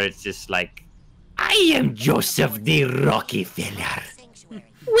 where it's just like, I am Joseph the Rockefeller.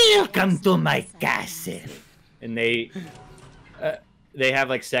 Welcome to my castle. And they have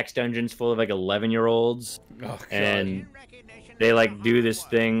like sex dungeons full of like 11-year-olds, and they like do this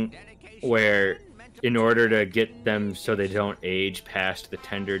thing where in order to get them so they don't age past the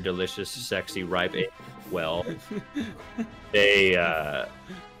tender, delicious, sexy, ripe age, well, they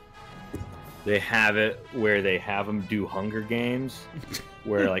have it where they have them do Hunger Games,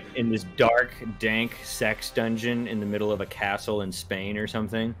 where like in this dark, dank sex dungeon in the middle of a castle in Spain or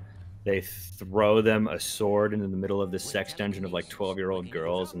something, they throw them a sword into the middle of the sex dungeon of like 12-year-old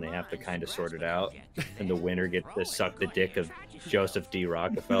girls, and they have to kind of sort it out. And the winner gets to suck the dick of Joseph D.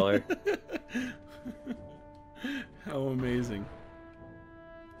 Rockefeller. How amazing.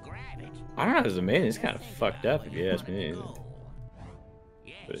 I don't know, it's amazing. It's kind of fucked up if you ask me.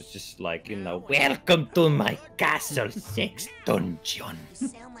 But it's just like, you know, welcome to my castle sex dungeon.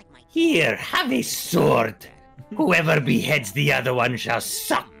 Here, have a sword. Whoever beheads the other one shall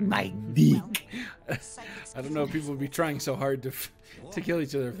suck my dick. I don't know if people would be trying so hard to kill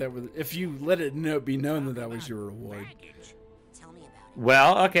each other if you let it be known that that was your reward.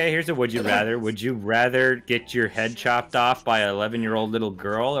 Well, okay, here's a would you rather. Would you rather get your head chopped off by an 11-year-old little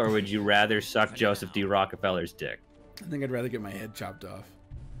girl, or would you rather suck Joseph D. Rockefeller's dick? I think I'd rather get my head chopped off.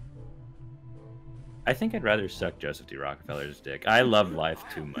 I think I'd rather suck Joseph D. Rockefeller's dick. I love life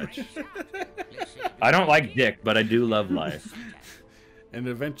too much. I don't like dick, but I do love life. And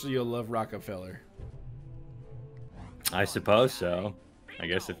eventually you'll love Rockefeller. I suppose so. I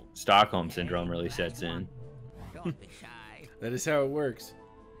guess if Stockholm Syndrome really sets in. That is how it works.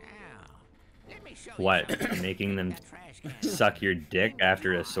 What? Making them suck your dick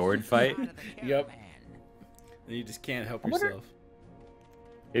after a sword fight? Yep. And you just can't help yourself.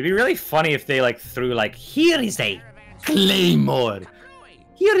 It'd be really funny if they like threw like, here is a claymore.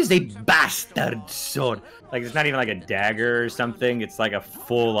 Here is a bastard sword. Like it's not even like a dagger or something. It's like a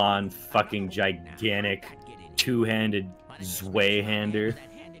full-on fucking gigantic two-handed Zweihander.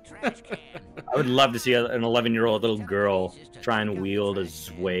 I would love to see an 11-year-old little girl try and wield a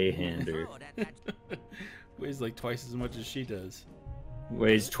Zweihander. Weighs like twice as much as she does.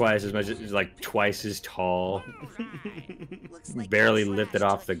 Weighs twice as much, like twice as tall. Barely lifted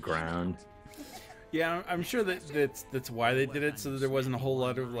off the ground. Yeah, I'm sure that's why they did it, so that there wasn't a whole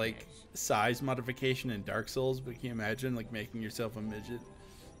lot of like size modification in Dark Souls. But can you imagine like making yourself a midget?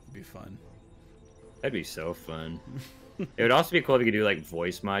 It'd be fun. That'd be so fun. It would also be cool if you could do like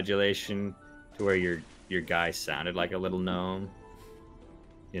voice modulation to where your guy sounded like a little gnome.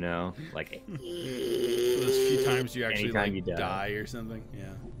 You know, like those few times you actually like you die or something.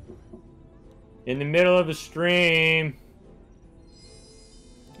 Yeah. In the middle of the stream.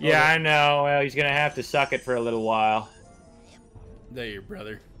 Yeah, I know. Well, he's gonna have to suck it for a little while. That your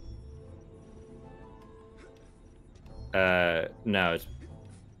brother? No,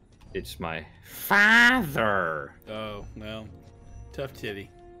 it's my father. Oh, well, tough titty.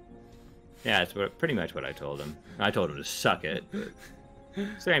 Yeah, it's pretty much what I told him. I told him to suck it. But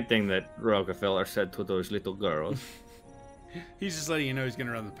same thing that Rockefeller said to those little girls. He's just letting you know he's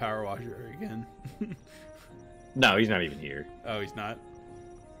gonna run the power washer again. No, he's not even here. Oh, he's not?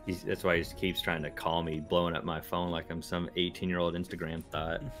 That's why he keeps trying to call me, blowing up my phone like I'm some 18-year-old Instagram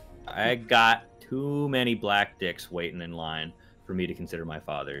thought. I got too many black dicks waiting in line for me to consider my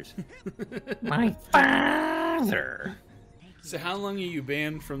father's. My father! So how long are you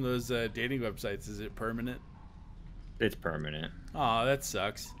banned from those dating websites? Is it permanent? It's permanent. Aw, that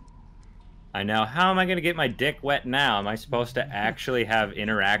sucks. I know. How am I going to get my dick wet now? Am I supposed to actually have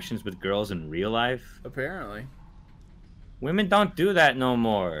interactions with girls in real life? Apparently. Women don't do that no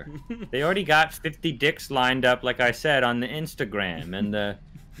more. They already got 50 dicks lined up, like I said, on the Instagram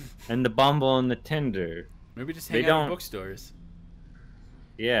and the Bumble and the Tinder. Maybe just hang out in bookstores.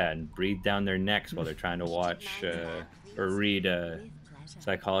 Yeah, and breathe down their necks while they're trying to watch or read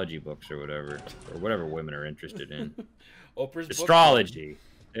psychology books or whatever women are interested in. Oprah's astrology.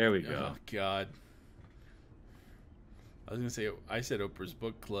 There we go. Oh God. I was gonna say I said Oprah's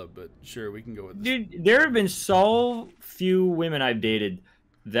book club, but sure, we can go with this. Dude, there have been so few women I've dated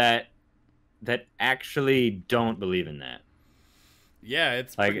that actually don't believe in that. Yeah,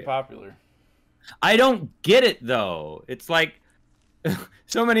 it's pretty popular. I don't get it though. It's like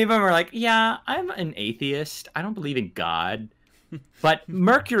so many of them are like, yeah, I'm an atheist. I don't believe in God. But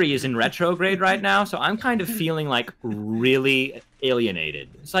Mercury is in retrograde right now, so I'm kind of feeling like really alienated.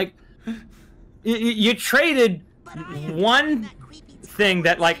 It's like you traded one thing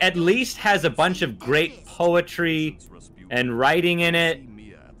that like at least has a bunch of great poetry and writing in it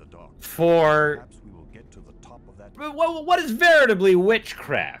for what is veritably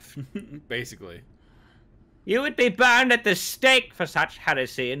witchcraft. Basically. You would be burned at the stake for such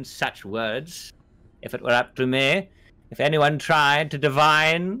heresy and such words, if it were up to me. If anyone tried to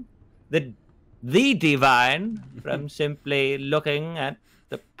divine the divine from simply looking at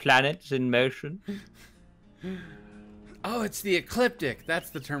the planets in motion. Oh, it's the ecliptic. That's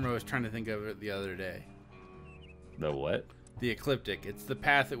the term I was trying to think of the other day. The what? The ecliptic. It's the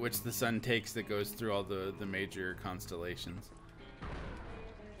path at which the sun takes that goes through all the major constellations.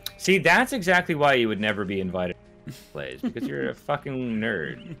 See, that's exactly why you would never be invited place because you're a fucking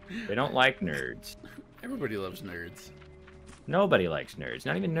nerd. They don't like nerds. Everybody loves nerds. Nobody likes nerds,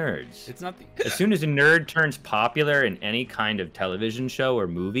 not even nerds. It's not the... As soon as a nerd turns popular in any kind of television show or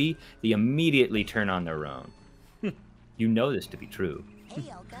movie, they immediately turn on their own. You know this to be true. Hey,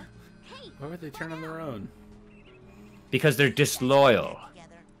 Elka. Hey. Why would they turn on their own? Because they're disloyal.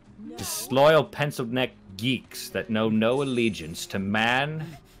 Disloyal pencil neck geeks that know no allegiance to man,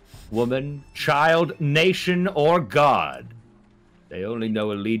 woman, child, nation, or God. They only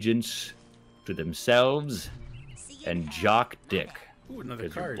know allegiance to themselves and jock dick. Ooh, another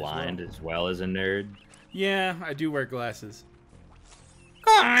Because you're card. blind as well as a nerd. Yeah, I do wear glasses.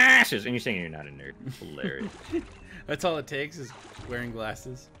 Glasses! And you're saying you're not a nerd. Hilarious. That's all it takes is wearing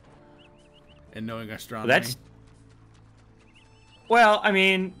glasses and knowing astronomy. That's... Well, I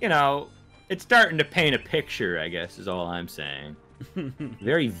mean, you know, it's starting to paint a picture, I guess, is all I'm saying.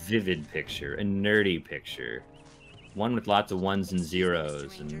 Very vivid picture, a nerdy picture. One with lots of ones and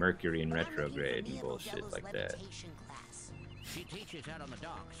zeros and Mercury in retrograde and bullshit like that. She teaches out on the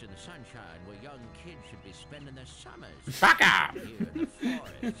docks in the sunshine where young kids should be spending their summers. Fuck off! Here in the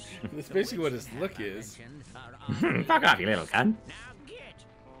forest. That's basically what his look is. Fuck off, you little cunt. Now get.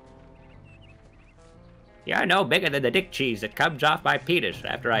 You're no bigger than the dick cheese that comes off my penis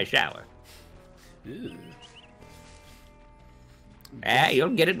after I shower. Ew. You'll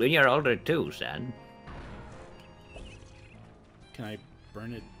get it when you're older too, son. Can I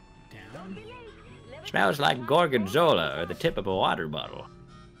burn it down? Smells like gorgonzola or the tip of a water bottle.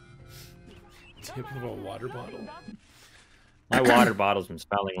 Tip of a water bottle? My water bottle's been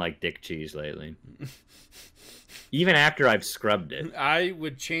smelling like dick cheese lately. Even after I've scrubbed it. I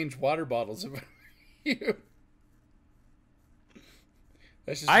would change water bottles if I were you.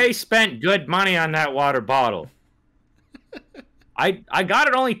 That's just... I spent good money on that water bottle. I got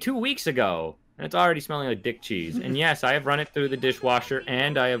it only 2 weeks ago, and it's already smelling like dick cheese. And yes, I have run it through the dishwasher,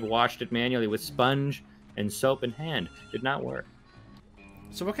 and I have washed it manually with sponge and soap in hand. Did not work.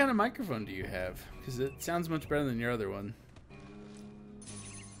 So what kind of microphone do you have? Because it sounds much better than your other one.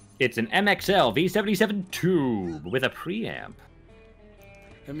 It's an MXL V77 tube with a preamp.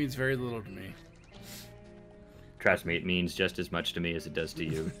 That means very little to me. Trust me, it means just as much to me as it does to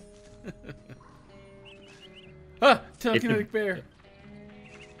you. Ah! Telekinetic bear!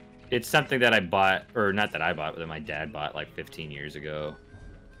 It's something that I bought, or not that I bought, but that my dad bought like 15 years ago.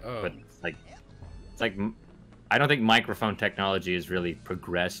 Oh. But it's like, I don't think microphone technology has really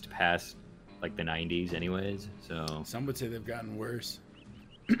progressed past like the 90s anyways, so. Some would say they've gotten worse.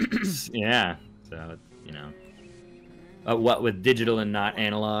 Yeah, so, you know. What with digital and not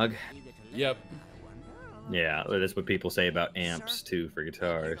analog? Yep. Yeah, that's what people say about amps too for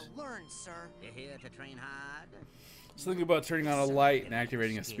guitars. Learn, sir. You're here to train hard. Something about turning on a light and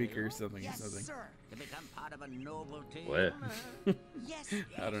activating a speaker, something. Yes, sir. To become part of a noble team. What? Yes.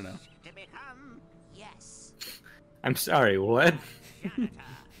 I don't know. To become. Yes. I'm sorry, what? No.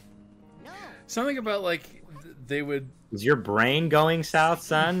 Something about like they would. Is your brain going south,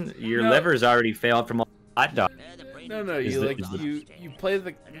 son? Your No. liver's already failed from a hot dog. No, Is you the- like is the- you play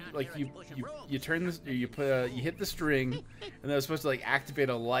the like you turn this, you put you hit the string, and that was supposed to like activate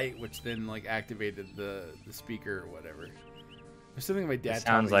a light, which then like activated the speaker or whatever. There's something my dad. It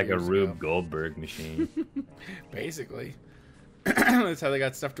sounds taught me like a years Rube ago. Goldberg machine. Basically, that's how they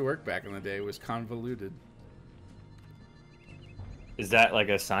got stuff to work back in the day. Was convoluted. Is that like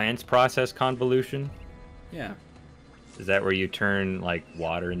a science process convolution? Yeah, Is that where you turn like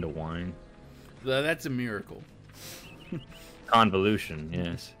water into wine? that's a miracle. Convolution,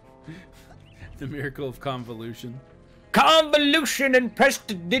 yes. The miracle of convolution. Convolution and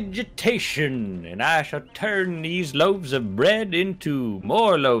prestidigitation, and I shall turn these loaves of bread into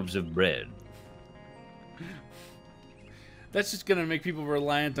more loaves of bread. That's just gonna make people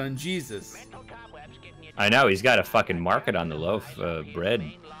reliant on Jesus. I know, he's got a fucking market on the loaf of bread.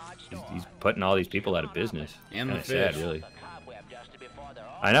 He's putting all these people out of business. And the Kinda sad, fish. really.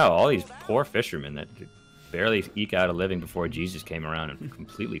 I know, all these poor fishermen that could barely eke out a living before Jesus came around and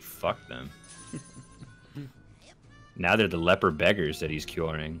completely fucked them. Now they're the leper beggars that he's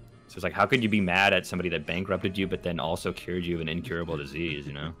curing. So it's like, how could you be mad at somebody that bankrupted you but then also cured you of an incurable disease,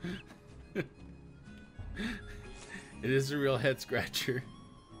 you know? It is a real head scratcher.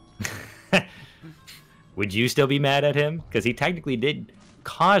 Would you still be mad at him? Because he technically did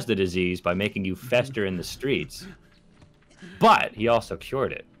cause the disease by making you fester in the streets. But he also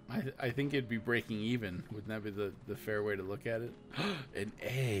cured it. I think it'd be breaking even. Wouldn't that be the fair way to look at it? An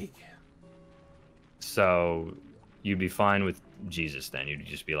egg. So you'd be fine with Jesus then. You'd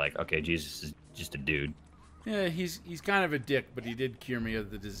just be like, okay, Jesus is just a dude. Yeah, he's kind of a dick, but he did cure me of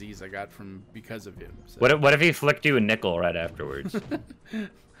the disease I got because of him. So. What if he flicked you a nickel right afterwards? Well,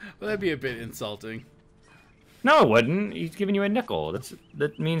 that'd be a bit insulting. No, it wouldn't. He's giving you a nickel.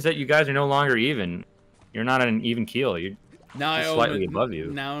 That means that you guys are no longer even. You're not on an even keel. You're now slightly above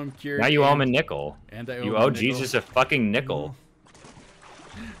you. Now I'm cured. Now you owe him a nickel. And I owe you him owe a nickel. Jesus a fucking nickel.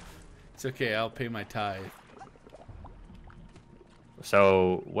 It's okay. I'll pay my tithe.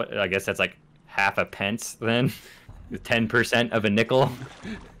 So what? I guess that's like half a pence then. 10% of a nickel.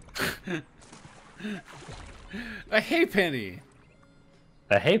 A halfpenny.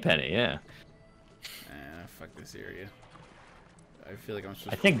 A halfpenny, yeah. Fuck this area. I feel like I'm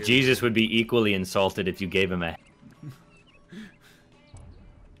supposed I to. think Jesus would be equally insulted if you gave him a.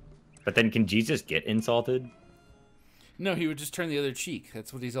 But then, can Jesus get insulted? No, he would just turn the other cheek.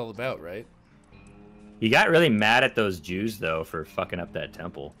 That's what he's all about, right? He got really mad at those Jews though for fucking up that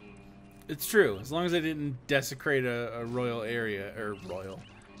temple. It's true. As long as I didn't desecrate a royal area or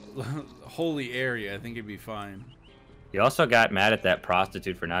holy area, I think it'd be fine. He also got mad at that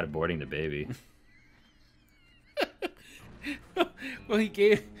prostitute for not aborting the baby. Well, he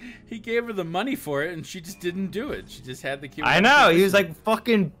gave her the money for it, and she just didn't do it. She just had the kid. I know. He was like,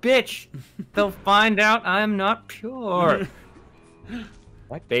 "Fucking bitch! They'll find out I'm not pure.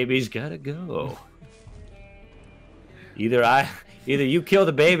 That baby's gotta go. Either you kill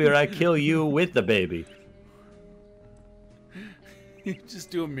the baby, or I kill you with the baby." Just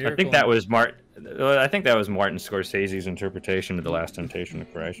do a miracle. I think that was Martin Scorsese's interpretation of The Last Temptation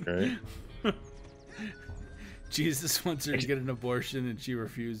of Christ, right? Jesus wants her to get an abortion and she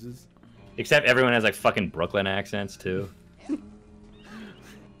refuses. Except everyone has like fucking Brooklyn accents too.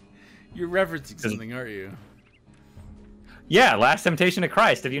 You're referencing something, aren't you? Yeah, Last Temptation of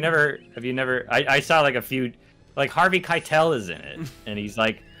Christ. Have you never? I saw like a few, like Harvey Keitel is in it, and he's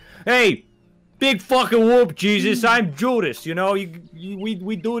like, "Hey, big fucking whoop, Jesus! I'm Judas. You know,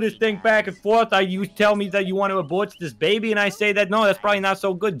 we do this thing back and forth. You tell me that you want to abort this baby, and I say that no, that's probably not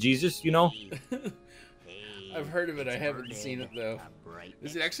so good, Jesus. You know." I've heard of it. I haven't seen it though.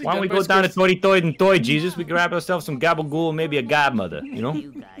 Is it actually? Why don't we go down to Toy and Toy, Jesus? We grab ourselves some gabagool and maybe a godmother, you know?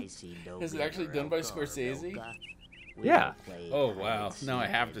 Is it actually done by Scorsese? Yeah. Oh wow! Now I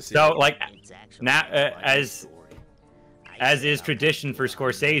have to see. So it. like, now as is tradition for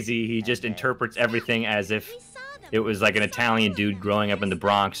Scorsese, he just interprets everything as if it was like an Italian dude growing up in the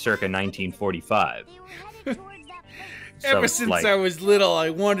Bronx circa 1945. Ever since like, I was little,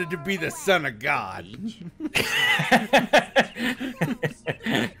 I wanted to be the son of God.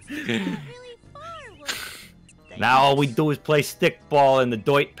 Now all we do is play stickball in the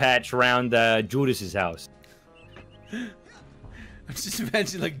doit patch around Judas's house. I'm just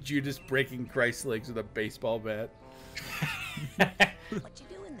imagining like Judas breaking Christ's legs with a baseball bat. What you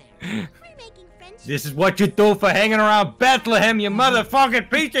doing there? We're making friendship. This is what you do for hanging around Bethlehem, you motherfucking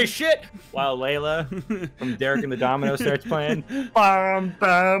piece of shit! While Layla from Derek and the Domino starts playing. Bum,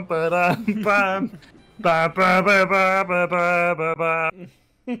 bum, ba-dum, bum. Ba, ba, ba, ba, ba, ba, ba, ba.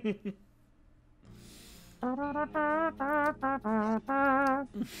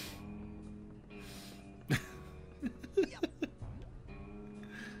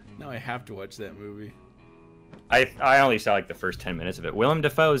 Now I have to watch that movie. I only saw like the first 10 minutes of it. Willem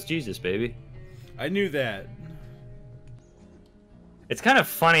Dafoe's Jesus, baby. I knew that. It's kind of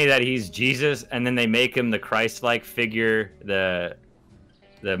funny that he's Jesus, and then they make him the Christ-like figure, the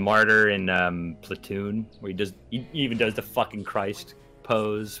martyr in Platoon, where he even does the fucking Christ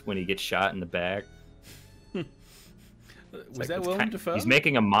pose when he gets shot in the back. Was that Willem Dafoe? He's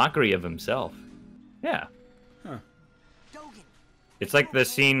making a mockery of himself. Yeah. Huh. It's like the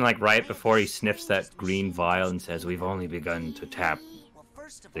scene like right before he sniffs that green vial and says, "We've only begun to tap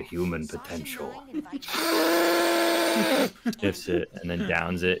the human potential." Sniffs it and then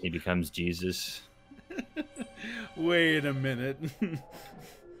downs it. He becomes Jesus. Wait a minute.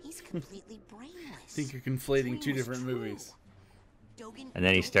 He's completely brainless. I think you're conflating two different movies. And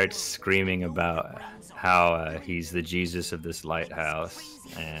then he starts screaming about how he's the Jesus of this lighthouse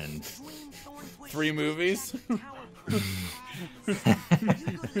and 3 movies.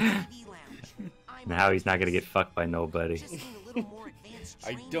 and how he's not gonna get fucked by nobody.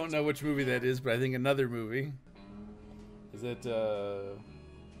 I don't know which movie that is, but I think another movie. Is it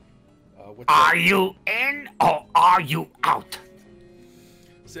what's Are that? you in or are you out?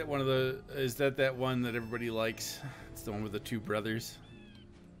 Is that one of the? Is that one that everybody likes? It's the one with the 2 brothers.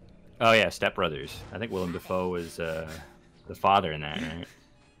 Oh yeah, Step Brothers. I think Willem Dafoe was the father in that, right?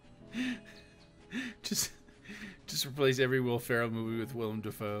 Just replace every Will Ferrell movie with Willem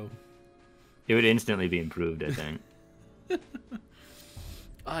Dafoe. It would instantly be improved, I think.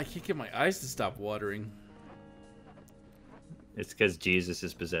 I can't get my eyes to stop watering. It's because Jesus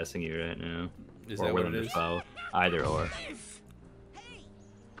is possessing you right now. Is or that what Willem it is? Dafoe. Either or.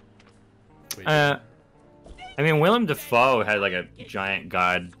 Wait, I mean, Willem Dafoe had like a giant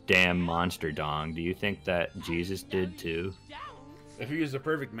goddamn monster dong. Do you think that Jesus did too? if he was a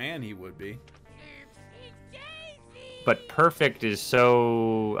perfect man, he would be. But perfect is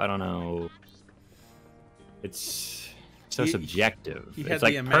so, I don't know. It's so subjective. He had It's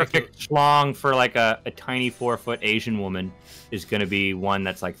like the perfect schlong for like a tiny 4-foot Asian woman is going to be one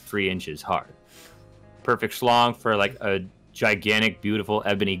that's like 3 inches hard. Perfect schlong for like a gigantic, beautiful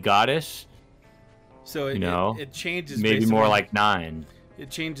ebony goddess. So it, you know, it changes. maybe based more on, like 9.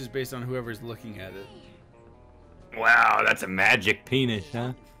 It changes based on whoever's looking at it. Wow, that's a magic penis,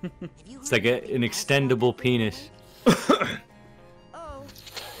 huh? It's like an extendable penis.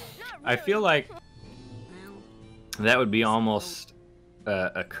 I feel like that would be almost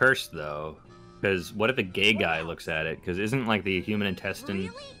a curse, though. Because what if a gay guy looks at it? Because isn't like the human intestine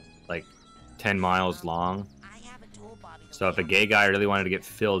like 10 miles long? So if a gay guy really wanted to get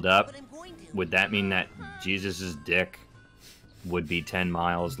filled up, would that mean that Jesus's dick would be 10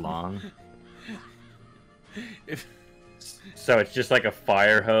 miles long? So it's just like a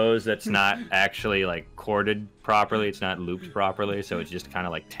fire hose that's not actually like corded properly. It's not looped properly. So it's just kind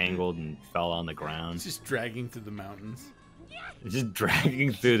of like tangled and fell on the ground. It's just dragging through the mountains. It's just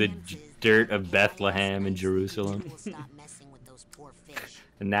dragging through the dirt of Bethlehem and Jerusalem.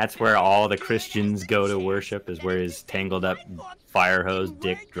 And that's where all the Christians go to worship, is where his tangled up fire hose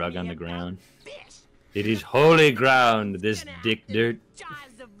dick drug on the ground. It is holy ground, this dick dirt.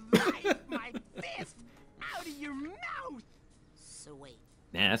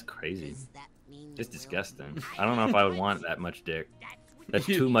 Man, that's crazy. It's disgusting. I don't know if I would want that much dick. That's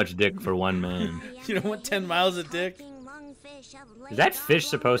too much dick for one man. You don't want 10 miles of dick? Is that fish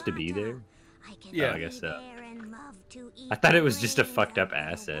supposed to be there? Yeah. Oh, I guess so. I thought it was just a fucked up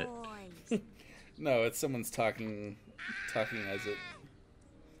asset. No, it's someone's talking as it.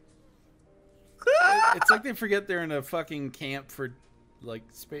 It's like they forget they're in a fucking camp for like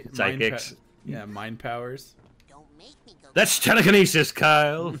space Psychics. Mind powers. That's telekinesis,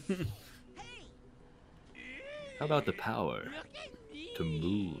 Kyle. How about the power to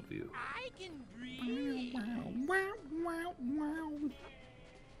move you?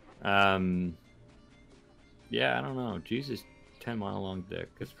 Yeah, I don't know. Jesus, 10-mile long dick.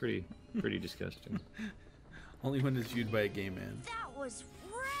 That's pretty disgusting. Only when it's viewed by a gay man. That was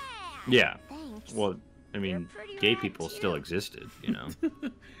rad. Yeah. Thanks. Well, I mean, gay people still existed, you know.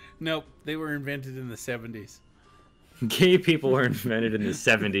 Nope, they were invented in the 70s. Gay people were invented in the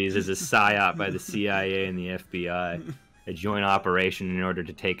 70s as a psyop by the CIA and the FBI. A joint operation in order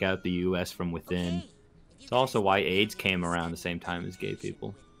to take out the U.S. from within. It's also why AIDS came around the same time as gay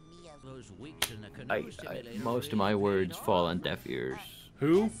people. Most of my words fall on deaf ears.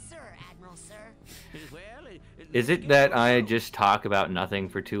 Who? Is it that I just talk about nothing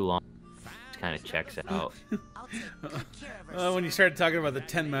for too long? It kind of checks out. When you started talking about the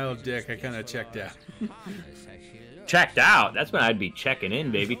 10-mile dick, I kind of checked out. Checked out? That's when I'd be checking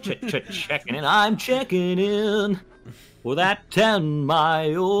in, baby. Checking in. I'm checking in. Well, that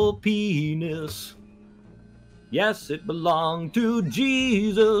 10-mile penis. Yes, it belonged to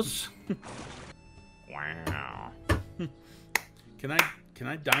Jesus. Wow. Can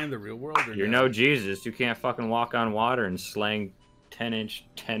I die in the real world? Or You're no Jesus. You can't fucking walk on water and slang 10-inch,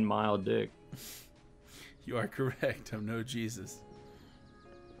 10-mile dick. You are correct. I'm no Jesus.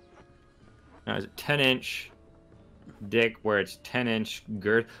 Now, is it 10-inch dick where it's 10-inch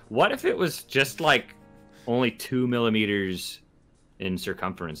girth? What if it was just like only 2 millimeters in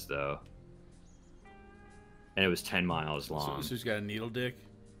circumference, though? And it was 10 miles long. So he's got a needle dick?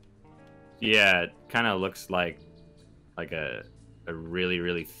 Yeah, it kind of looks like a really,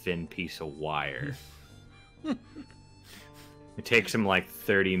 really thin piece of wire. It takes him like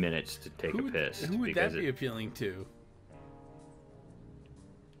 30 minutes to take a piss. Who would that be appealing to?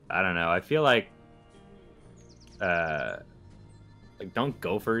 I don't know. I feel like don't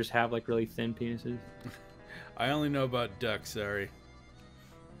gophers have like really thin penises? I only know about ducks, sorry.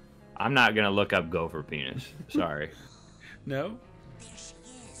 I'm not gonna look up gopher penis. Sorry. No?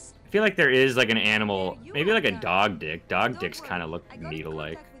 I feel like there is like an animal, maybe like a dog dick. Dog dicks kind of look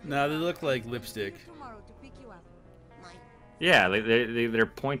needle-like. No, they look like lipstick. Yeah, they're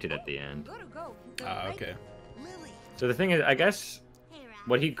pointed at the end. Ah, okay. So the thing is, I guess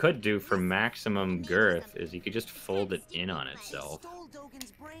what he could do for maximum girth is he could just fold it in on itself.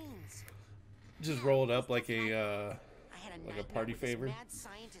 Just roll it up like a party favor.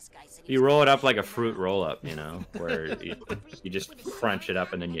 You roll it up like a fruit roll-up, you know, where you just crunch it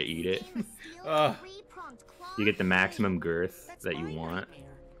up and then you eat it. You get the maximum girth That's that you my want. nightmare.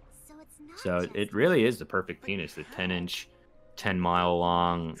 So it's not So just it really is the perfect penis, the 10-inch, 10-mile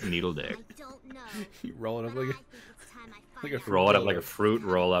long needle dick. I don't know. You roll it up but like I think it's time I like a find out. Roll it up roller. like a fruit,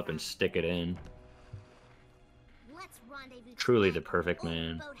 roll up and stick it in. Let's rendezvous Truly tonight the perfect at the old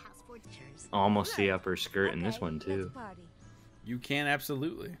man. boathouse for teachers. Almost the upper skirt in this one too. You can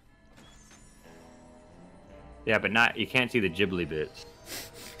absolutely. Yeah, but not, you can't see the ghibli bits.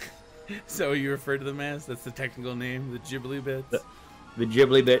 So you refer to them as? That's the technical name, the ghibli bits. The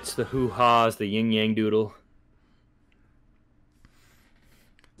ghibli bits, the hoo-haws, the yin-yang doodle.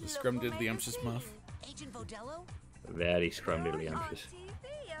 The scrumdiddlyumptious muff. Agent Vodello? Very scrumdiddlyumptious.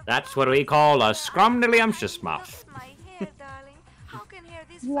 That's what we call a scrumdiddlyumptious muff.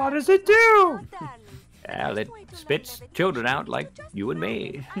 What does it do? Well, it spits children out like you and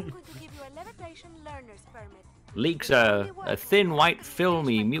me. Leaks a thin white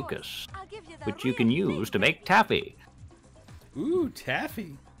filmy mucus, which you can use to make taffy. Ooh,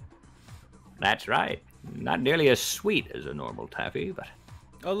 taffy. That's right. Not nearly as sweet as a normal taffy, but...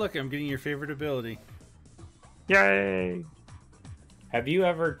 Oh, look, I'm getting your favorite ability. Yay! Have you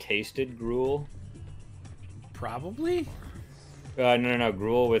ever tasted gruel? Probably? No,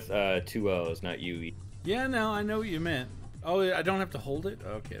 gruel with 2 O's, not UE. Yeah, no, I know what you meant. Oh, I don't have to hold it?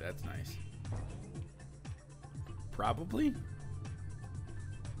 Okay, that's nice. Probably?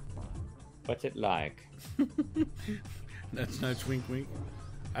 What's it like? That's not wink wink.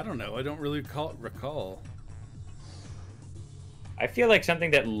 I don't know. I don't really recall. I feel like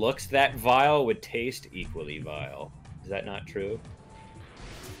something that looks that vile would taste equally vile. Is that not true?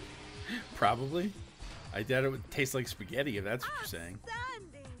 Probably. I doubt it would taste like spaghetti if that's what you're saying.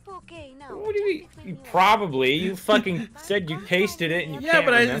 What do you mean? Probably. You fucking said you tasted it and you Yeah, can't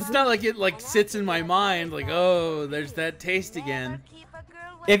but remember. it's not like it like sits in my mind like, oh, there's that taste again.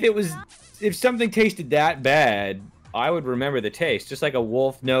 If something tasted that bad, I would remember the taste. Just like a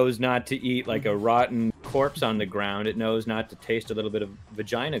wolf knows not to eat like a rotten corpse on the ground, it knows not to taste a little bit of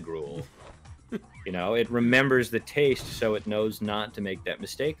vagina gruel. You know, it remembers the taste, so it knows not to make that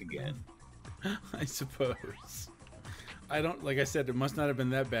mistake again. I suppose. I don't, like I said, it must not have been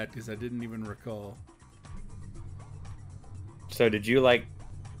that bad because I didn't even recall. So did you like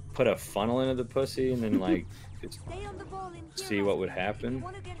put a funnel into the pussy and then like just see what would happen?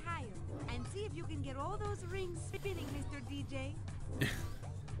 And see if you can get all those rings spinning, Mr. DJ.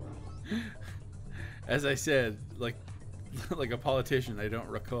 As I said, like a politician, I don't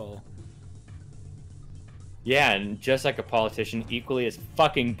recall. Yeah, and just like a politician, equally as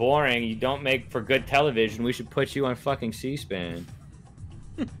fucking boring, you don't make for good television, we should put you on fucking C-SPAN.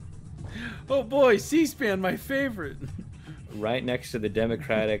 Oh boy, C-SPAN, my favorite. Right next to the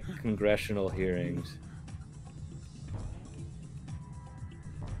Democratic congressional hearings.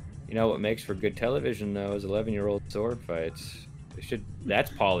 You know what makes for good television, though, is 11-year-old sword fights. They should. That's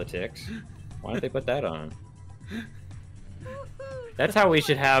politics. Why don't they put that on? That's how we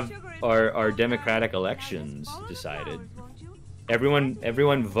should have our democratic elections decided.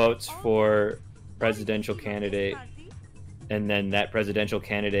 Everyone votes for presidential candidate, and then that presidential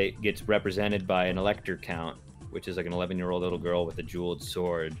candidate gets represented by an elector count, which is like an 11-year-old little girl with a jeweled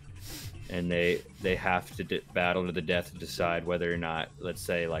sword. And they have to battle to the death to decide whether or not, let's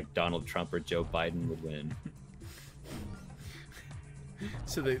say, like Donald Trump or Joe Biden would win.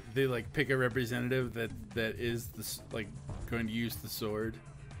 So they like pick a representative that is like going to use the sword.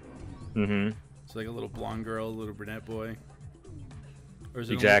 Mm-hmm. So like a little blonde girl, a little brunette boy. Or is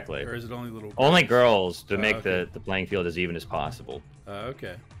it Exactly. Only, or is it only little? Only girls to make okay. the playing field as even as possible.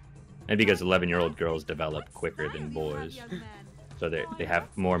 Okay. And because 11-year-old girls develop quicker than boys. So they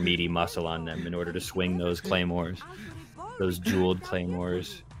have more meaty muscle on them in order to swing those claymores. Those jeweled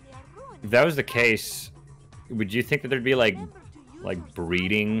claymores. If that was the case, would you think that there'd be like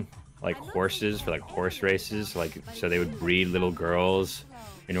breeding like horses for like horse races? Like, so they would breed little girls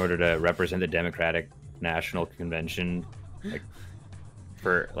in order to represent the Democratic National Convention, like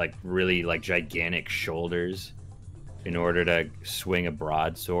for like really like gigantic shoulders in order to swing a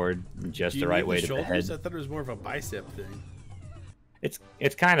broadsword just the right way to the head. I thought it was more of a bicep thing.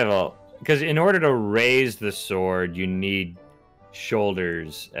 It's kind of a, because in order to raise the sword, you need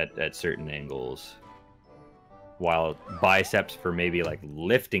shoulders at certain angles, while biceps for maybe like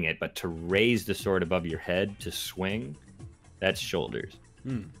lifting it, but to raise the sword above your head to swing, that's shoulders.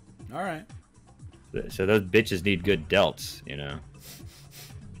 All right. So those bitches need good delts, you know.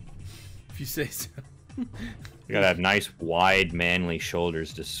 If you say so. You gotta have nice, wide, manly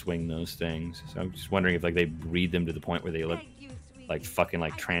shoulders to swing those things. So I'm just wondering if like they breed them to the point where they look like fucking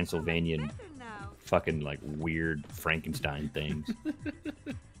like Transylvanian, fucking like weird Frankenstein things.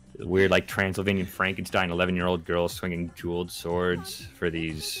 weird like Transylvanian Frankenstein 11-year-old girls swinging jeweled swords for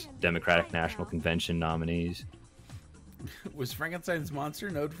these Democratic National Convention nominees. Was Frankenstein's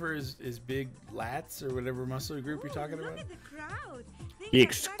monster known for his big lats or whatever muscle group you're talking about? He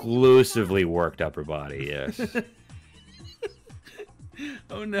exclusively worked upper body, yes.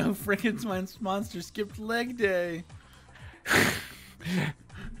 Oh no, Frankenstein's monster skipped leg day.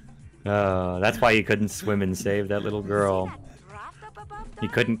 Oh, that's why he couldn't swim and save that little girl. He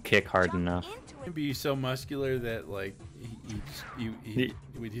couldn't kick hard enough. He'd be so muscular that like he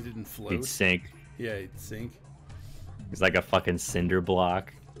didn't float. He'd sink. Yeah, he'd sink. He's like a fucking cinder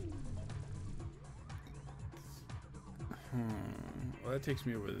block. Well, that takes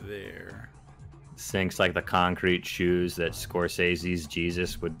me over there. Sinks like the concrete shoes that Scorsese's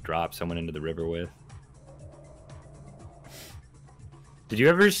Jesus would drop someone into the river with. Did you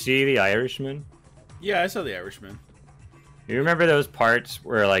ever see The Irishman? Yeah, I saw The Irishman. You remember those parts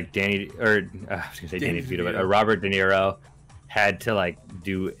where like Danny DeVito, but Robert De Niro had to like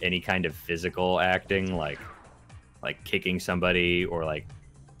do any kind of physical acting, like kicking somebody or like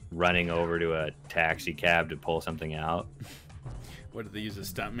running over to a taxi cab to pull something out? What, did they use a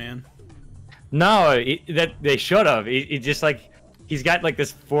stuntman? No, that they should have. He just like, he's got like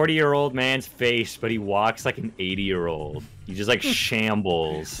this 40-year-old man's face, but he walks like an 80-year-old. He just like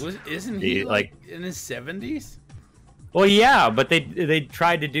shambles. Isn't he like in his 70s? Well, yeah, but they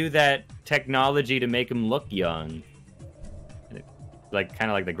tried to do that technology to make him look young, like kind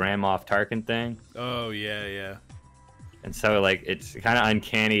of like the Grand Moff Tarkin thing. Oh yeah. And so like it's kind of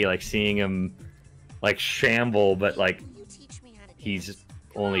uncanny, like seeing him like shamble, but like he's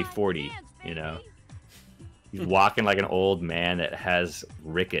only 40, you know. He's walking like an old man that has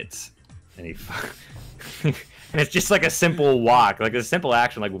rickets, and and it's just like a simple walk, like a simple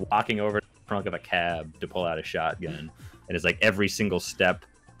action, like walking over the trunk of a cab to pull out a shotgun, and it's like every single step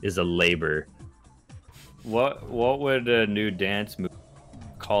is a labor. What would a new dance move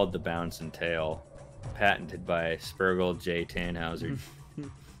called the bounce and tail, patented by Spergel J. Tannhauser?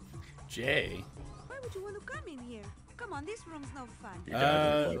 Jay? Why would you want to come in here? Come on, this room's no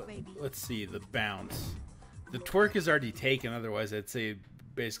fun. Let's see, the bounce. The twerk is already taken, otherwise I'd say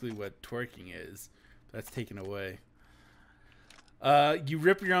basically what twerking is. That's taken away. You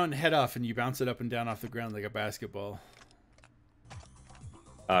rip your own head off and you bounce it up and down off the ground like a basketball.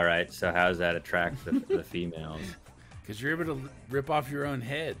 All right, so how does that attract the females? Because you're able to rip off your own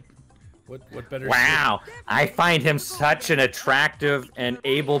head. What better? Wow, I find him such an attractive and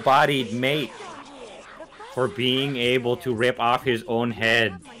able-bodied mate for being able to rip off his own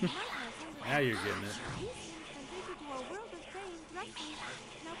head. Now you're getting it.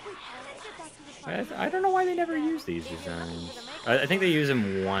 I don't know why they never use these designs. I think they use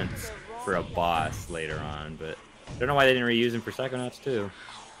them once for a boss later on, but I don't know why they didn't reuse them for Psychonauts 2.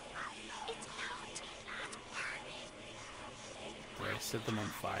 Did I set them on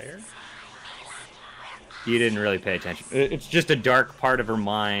fire? You didn't really pay attention. It's just a dark part of her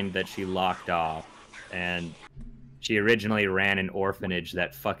mind that she locked off, and she originally ran an orphanage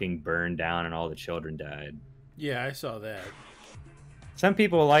that fucking burned down and all the children died. Yeah, I saw that. Some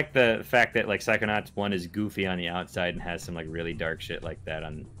people like the fact that like Psychonauts 1 is goofy on the outside and has some like really dark shit like that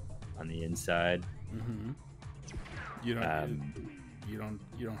on the inside. Mm-hmm. You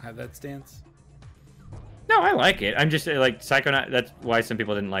don't have that stance? No, I like it. I'm just like Psychonauts. That's why some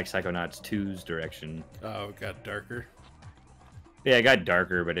people didn't like Psychonauts 2's direction. Oh, it got darker. Yeah, it got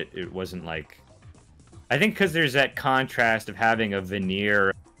darker, but it wasn't like. I think because there's that contrast of having a veneer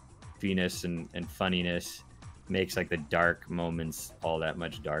of goofiness and funniness makes like the dark moments all that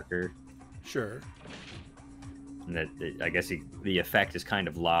much darker. Sure. And that I guess the effect is kind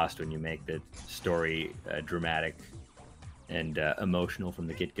of lost when you make the story dramatic and emotional from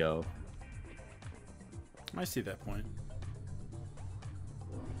the get-go. I see that point.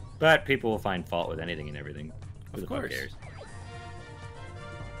 But people will find fault with anything and everything. Of course.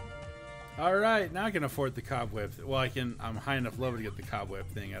 All right, now I can afford the cobweb. Well, I'm high enough level to get the cobweb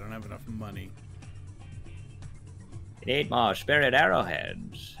thing. I don't have enough money. You need more spirit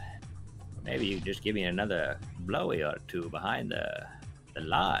arrowheads. Maybe you just give me another blowy or two behind the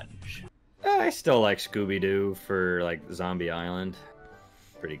lodge. I still like Scooby-Doo for like Zombie Island.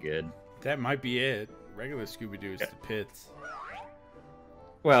 Pretty good. That might be it. Regular Scooby-Doo is the pits.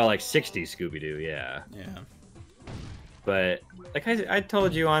 Well, like 60s Scooby-Doo, yeah. Yeah. But like I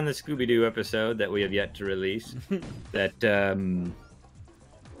told you on the Scooby-Doo episode that we have yet to release, that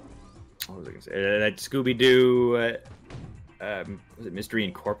what was I gonna say? That Scooby-Doo, was it Mystery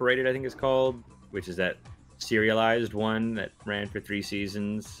Incorporated? I think it's called, which is that serialized one that ran for 3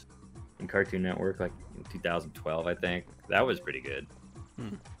 seasons in Cartoon Network, like in 2012, I think. That was pretty good.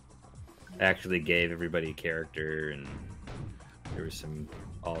 actually gave everybody a character, and there was some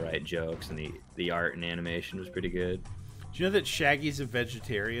alright jokes, and the art and animation was pretty good. Do you know that Shaggy's a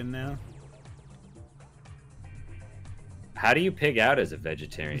vegetarian now? How do you pig out as a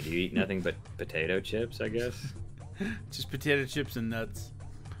vegetarian? Do you eat nothing but potato chips, I guess? Just potato chips and nuts.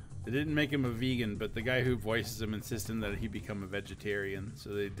 They didn't make him a vegan, but the guy who voices him insisted that he become a vegetarian, so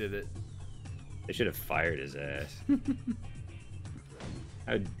they did it. They should have fired his ass.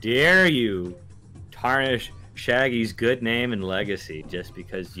 How dare you tarnish Shaggy's good name and legacy just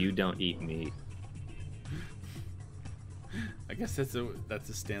because you don't eat meat? I guess that's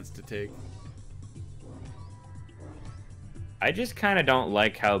a stance to take. I just kind of don't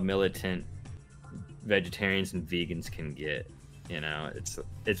like how militant vegetarians and vegans can get. You know,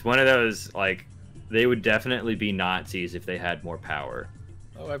 it's one of those, like, they would definitely be Nazis if they had more power.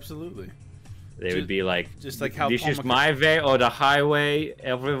 Oh, absolutely. They would be like, just like how this is my way or the highway.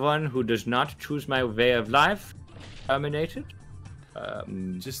 Everyone who does not choose my way of life, terminated.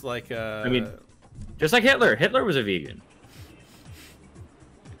 Just like I mean, just like Hitler. Hitler was a vegan.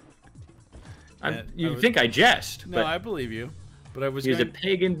 You think I jest? No, I believe you. But I was. He was a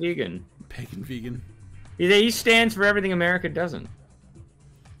pagan vegan. Pagan vegan. He stands for everything America doesn't.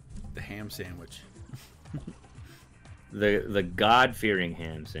 The ham sandwich. the God-fearing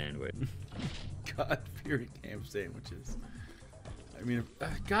ham sandwich. God-fearing ham sandwiches. I mean,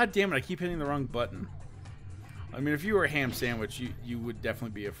 God damn it! I keep hitting the wrong button. I mean, if you were a ham sandwich, you would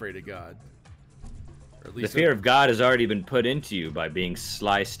definitely be afraid of God. Or at least the fear of God has already been put into you by being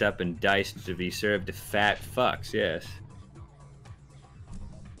sliced up and diced to be served to fat fucks. Yes.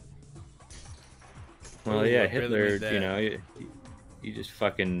 Well, yeah, Hitler. You know, he just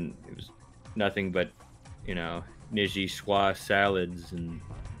fucking. It was nothing but, you know, niçoise salads and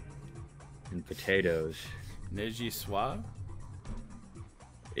potatoes. Niçoise?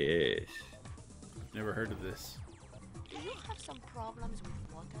 Yes. Never heard of this. Do you have some problems with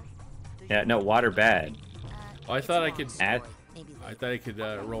water? Yeah, no, water bad. Oh, I thought I could. Add, I thought I could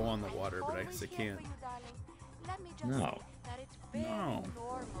roll on the water, but I guess I can't. No. No.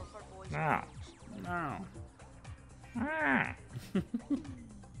 No. No.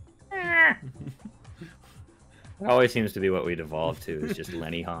 It always seems to be what we devolve to, is just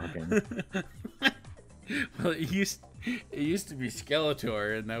Lenny honking. Well, it used to be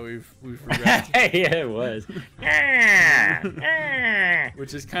Skeletor, and now we've forgotten. Yeah, it was.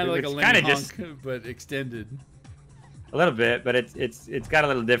 Which is kind of like a Lenny honk, but extended. A little bit, but it's got a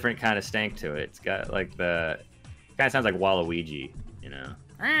little different kind of stank to it. It's got like kind of sounds like Waluigi, you know.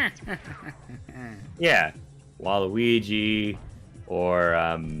 Yeah, Waluigi, or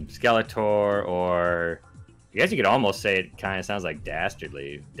Skeletor, or I guess you could almost say it kind of sounds like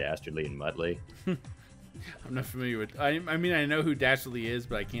Dastardly and Mudley. I'm not familiar with. I mean, I know who Dastardly is,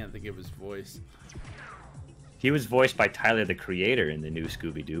 but I can't think of his voice. He was voiced by Tyler, the Creator, in the new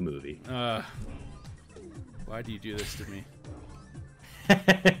Scooby-Doo movie. Why do you do this to me?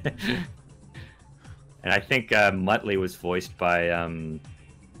 And I think Muttley was voiced by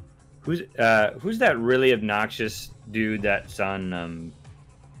who's that really obnoxious dude that's on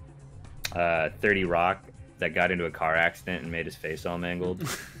 30 Rock that got into a car accident and made his face all mangled?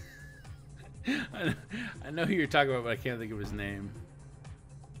 I know who you're talking about, but I can't think of his name.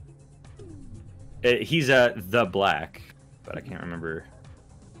 He's the Black, but I can't remember.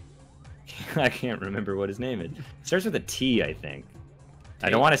 I can't remember what his name is. It starts with a T, I think. I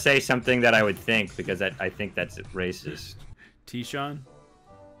don't want to say something that I would think, because I think that's racist. T-Sean?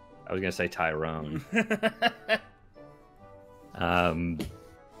 I was gonna say Tyrone.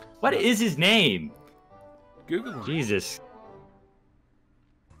 What is his name? Google him. Jesus.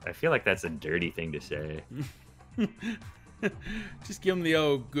 I feel like that's a dirty thing to say. Just give him the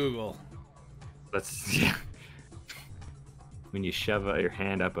old Google. Yeah. When you shove your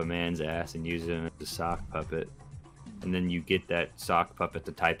hand up a man's ass and use him as a sock puppet, and then you get that sock puppet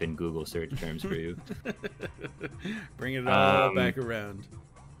to type in Google search terms for you. Bring it all back around.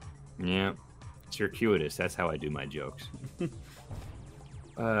 Yeah. Circuitous. That's how I do my jokes.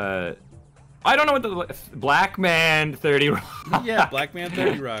 I don't know what the Black Man 30 Rock. Yeah, Black Man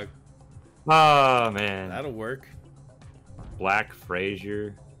 30 Rock. Oh man, that'll work. Black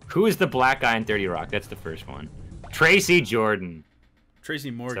Frazier. Who is the black guy in 30 Rock? That's the first one. Tracy Jordan. Tracy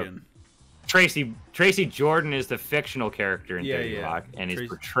Morgan. So, Tracy Jordan is the fictional character in 30 Rock and is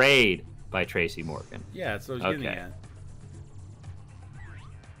portrayed by Tracy Morgan. Yeah, that's what I was getting at.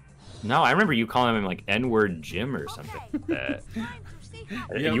 No, I remember you calling him like N-word Jim or something like that.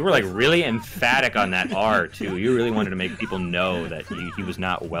 Yep. You were like really emphatic on that R too. You really wanted to make people know that he was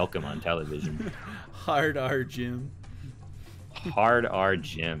not welcome on television. Hard R Jim. Hard R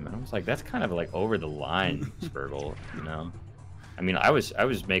gym. And I was like, that's kind of like over the line, Spurgle, you know? I mean, I was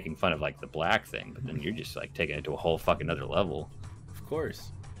making fun of like the black thing, but then you're just like taking it to a whole fucking other level. Of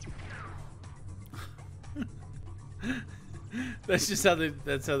course. That's just how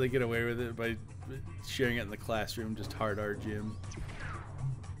they get away with it, by sharing it in the classroom, just hard R gym.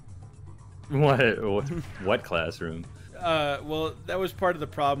 What classroom? Well, that was part of the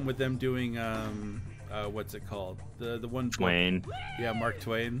problem with them doing what's it called? The one Twain. Yeah, Mark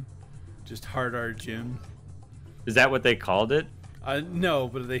Twain. Just hard R gym. Is that what they called it? No,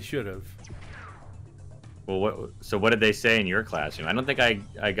 but they should have. Well, what did they say in your classroom? I don't think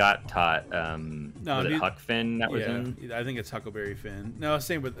I got taught. Was it Huck Finn that was in? I think it's Huckleberry Finn. No,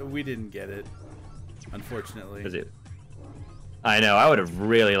 same with, we didn't get it, unfortunately. Is it? I know. I would have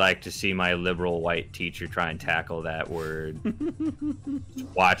really liked to see my liberal white teacher try and tackle that word.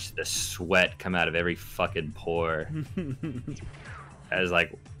 Watch the sweat come out of every fucking pore. As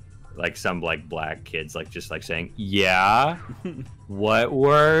like some like black kids just saying, yeah, what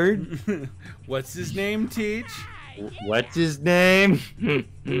word? What's his name, teach? What's his name?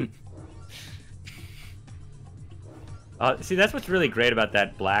 See, that's what's really great about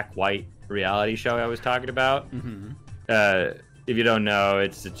that black-white reality show I was talking about. If you don't know,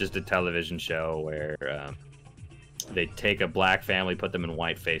 it's just a television show where they take a black family, put them in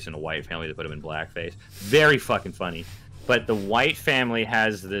whiteface, and a white family, they put them in blackface. Very fucking funny. But the white family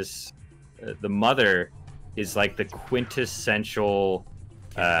has this. The mother is like the quintessential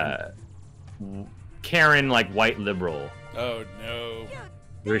Karen, like white liberal. Oh no!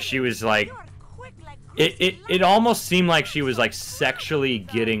 Where she was like, it almost seemed like she was like sexually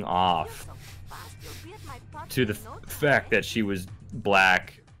getting off to the fact that she was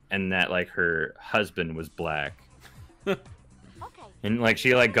black and that like her husband was black. And like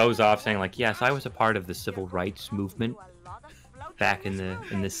she like goes off saying like, yes, I was a part of the civil rights movement back in the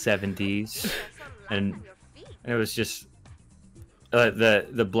 70s, and it was just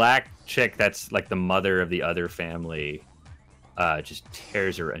the black chick that's like the mother of the other family just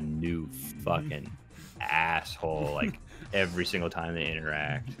tears her a new fucking asshole like every single time they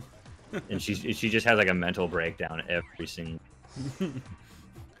interact, and she just has like a mental breakdown every single.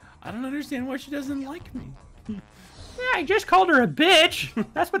 I don't understand why she doesn't like me. Yeah, I just called her a bitch.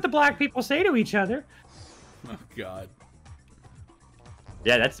 That's what the black people say to each other. Oh God.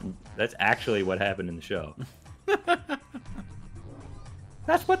 Yeah, that's actually what happened in the show.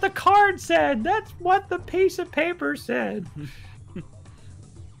 That's what the card said. That's what the piece of paper said.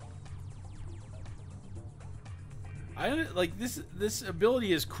 I like this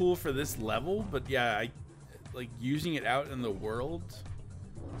ability is cool for this level, but yeah, I like using it out in the world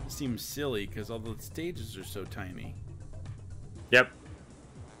seems silly because all the stages are so tiny. Yep.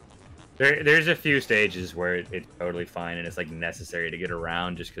 There's a few stages where it's totally fine and it's like necessary to get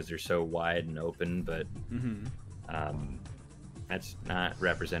around just because they're so wide and open, but that's not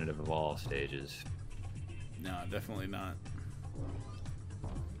representative of all stages. No, definitely not.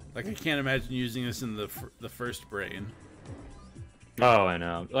 Like I can't imagine using this in the first brain. Oh, I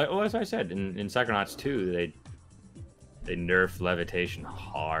know. Like, well, as I said, in Psychonauts 2, they nerfed levitation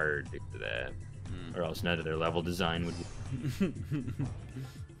hard to that, or else none of their level design would.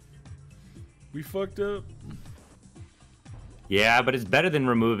 We fucked up. Yeah, but it's better than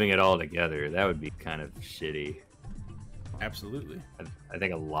removing it altogether. That would be kind of shitty. Absolutely. I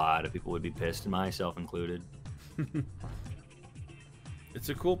think a lot of people would be pissed, myself included. It's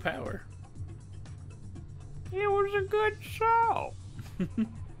a cool power. It was a good show. Come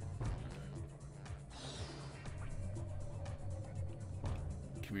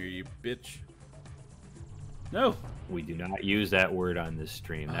here, you bitch. No. We do not use that word on this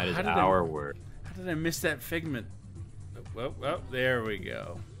stream. That is how did our word. How did I miss that figment? Well, there we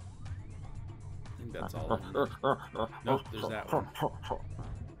go. I think that's all. Nope, there's that one.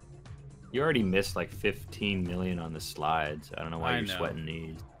 You already missed like 15 million on the slides. I don't know why you're know. sweating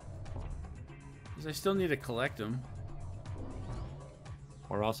these. Because I still need to collect them.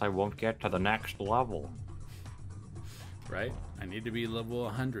 Or else I won't get to the next level. Right? I need to be level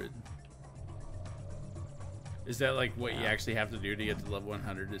 100. Is that like what you actually have to do to get to level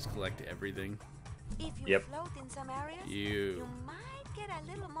 100 is collect everything? If you Yep. float in some areas, You. you might get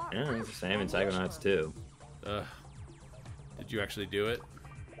a little more. Yeah, it's the same in than usual. Psychonauts too. Ugh. Did you actually do it?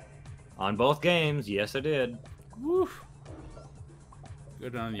 On both games, yes I did. Woo.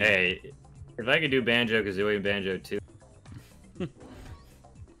 Good on you. Hey, if I could do Banjo-Kazooie and Banjo 2.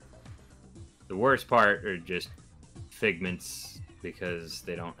 The worst part are just figments because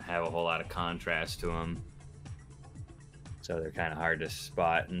they don't have a whole lot of contrast to them. So they're kind of hard to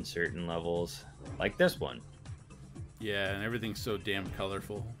spot in certain levels. Like this one. Yeah, and everything's so damn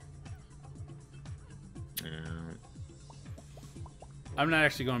colorful. I'm not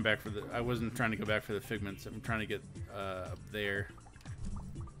actually going back for the... I wasn't trying to go back for the figments. I'm trying to get up there.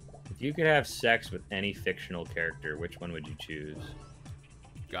 If you could have sex with any fictional character, which one would you choose?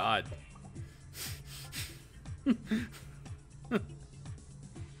 God.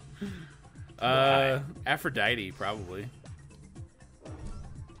 Aphrodite, probably.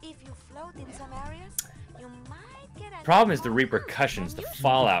 If you float in some areas, you might get a Problem is the repercussions, the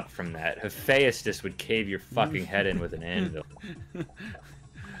fallout from that. Hephaestus would cave your fucking head in with an anvil.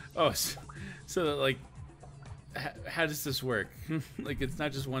 Oh, so like, how does this work? Like, it's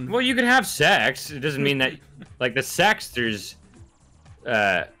not just one. Well, you can have sex. It doesn't mean that, like, the sex, there's,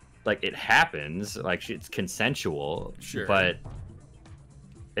 like, it happens. Like, it's consensual. Sure. But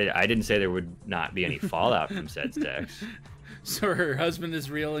I didn't say there would not be any fallout from said sex. So her husband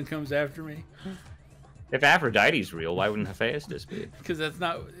is real and comes after me? If Aphrodite's real, why wouldn't Hephaestus be? Because that's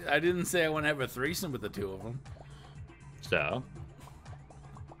not... I didn't say I want to have a threesome with the two of them. So?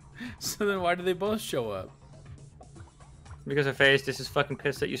 So then why do they both show up? Because Hephaestus is fucking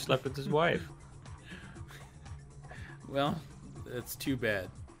pissed that you slept with his wife. Well, that's too bad.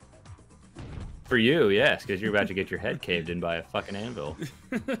 For you, yes, because you're about to get your head caved in by a fucking anvil.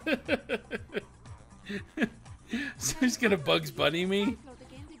 So he's gonna Bugs Bunny me?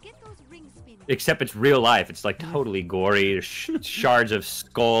 Except it's real life. It's like totally gory. There's shards of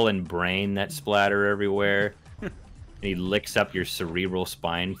skull and brain that splatter everywhere. And he licks up your cerebral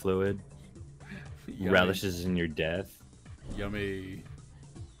spine fluid. Yummy. Relishes in your death. Yummy.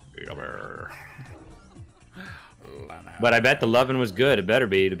 Yummer. But I bet the loving was good. It better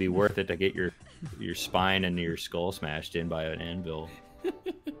be to be worth it to get your spine and your skull smashed in by an anvil.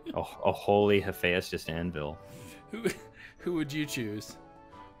 A holy Hephaestus anvil. Who would you choose?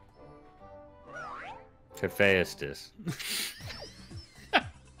 Hephaestus.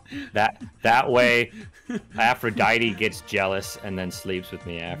 That way, Aphrodite gets jealous and then sleeps with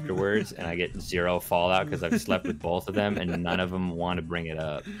me afterwards, and I get zero fallout because I've slept with both of them, and none of them want to bring it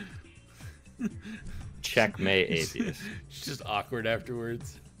up. Checkmate, atheist. It's just awkward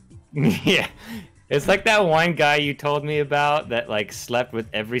afterwards. Yeah. It's like that one guy you told me about that like slept with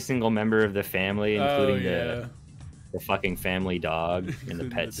every single member of the family, including the fucking family dog and the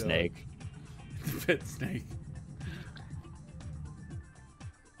pet snake. The pet snake.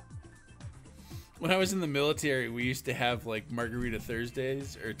 When I was in the military, we used to have like Margarita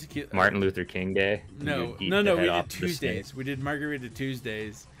Thursdays or tequila. Martin Luther King Day. No, we did Tuesdays. We did Margarita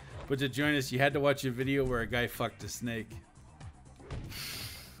Tuesdays. But to join us, you had to watch a video where a guy fucked a snake.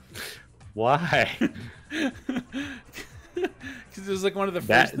 Why? Because it was like one of the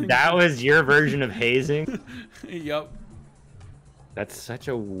first things. That was your version of hazing? Yup. That's such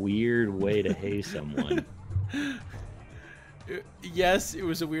a weird way to haze someone. Yes, it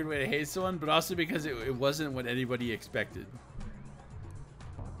was a weird way to haze someone, but also because it wasn't what anybody expected.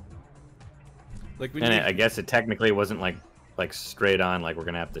 Like when I guess it technically wasn't like straight on, like we're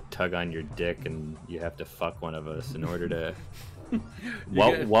gonna have to tug on your dick and you have to fuck one of us in order to.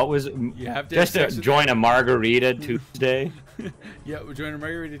 What was you have to just to join a Margarita Tuesday? Yeah, we're joining a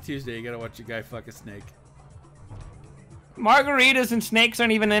Margarita Tuesday. You gotta watch a guy fuck a snake. Margaritas and snakes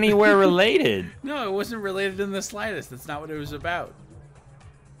aren't even anywhere related. No, it wasn't related in the slightest. That's not what it was about.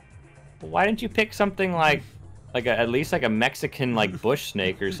 Why didn't you pick something like at least like a Mexican like bush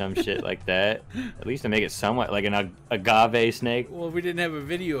snake or some shit like that? At least to make it somewhat like an agave snake. Well, we didn't have a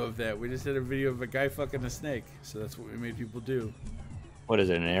video of that. We just had a video of a guy fucking a snake. So that's what we made people do. What is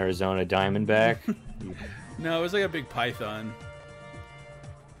it, an Arizona Diamondback? No, it was like a big python.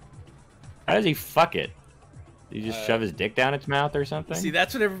 How does he fuck it? Did he just shove his dick down its mouth or something? See,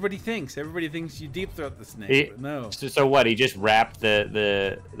 that's what everybody thinks. Everybody thinks you deep throat the snake, but no. So what? He just wrapped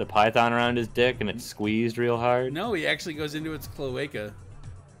the python around his dick and it squeezed real hard? No, he actually goes into its cloaca.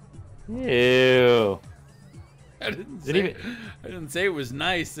 Ew. I didn't say it was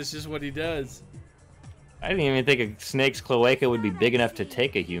nice. That's just what he does. I didn't even think a snake's cloaca would be big enough to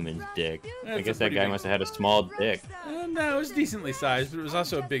take a human's dick. I guess that guy must have had a small dick. No, it was decently sized, but it was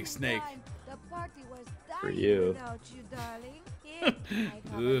also a big snake. For you.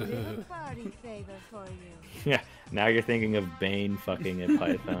 Yeah, now you're thinking of Bane fucking a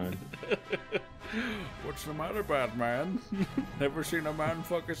python. What's the matter, Batman? Never seen a man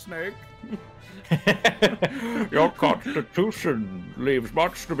fuck a snake? Your constitution leaves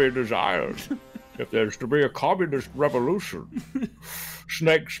much to be desired. If there's to be a communist revolution,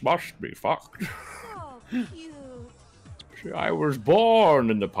 snakes must be fucked. So cute. See, I was born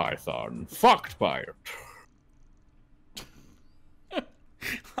in the python, fucked by it.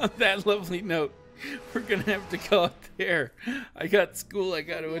 On that lovely note, We're gonna have to go out there. I got school I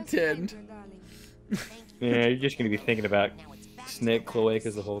got to attend. Yeah, you're just gonna be thinking about snake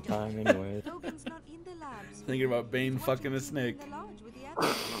cloacas the whole time, anyways. Logan's not in the labs. Thinking about Bane fucking a snake. The lodge with the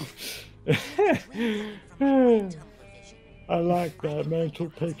others. I like that mental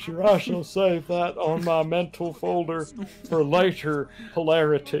picture. I shall save that on my mental folder for later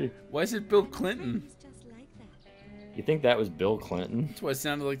hilarity. Why is it Bill Clinton? It's just like that. You think that was Bill Clinton? That's what it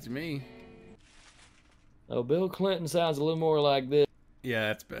sounded like to me. Oh, Bill Clinton sounds a little more like this. Yeah,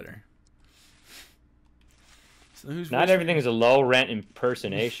 that's better. So who's Not everything is a low rent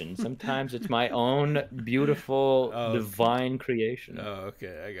impersonation. Sometimes it's my own beautiful, divine creation. Oh,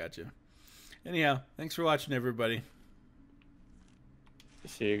 okay, I got you. Anyhow, thanks for watching, everybody.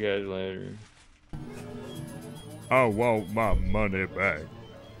 See you guys later. I want my money back.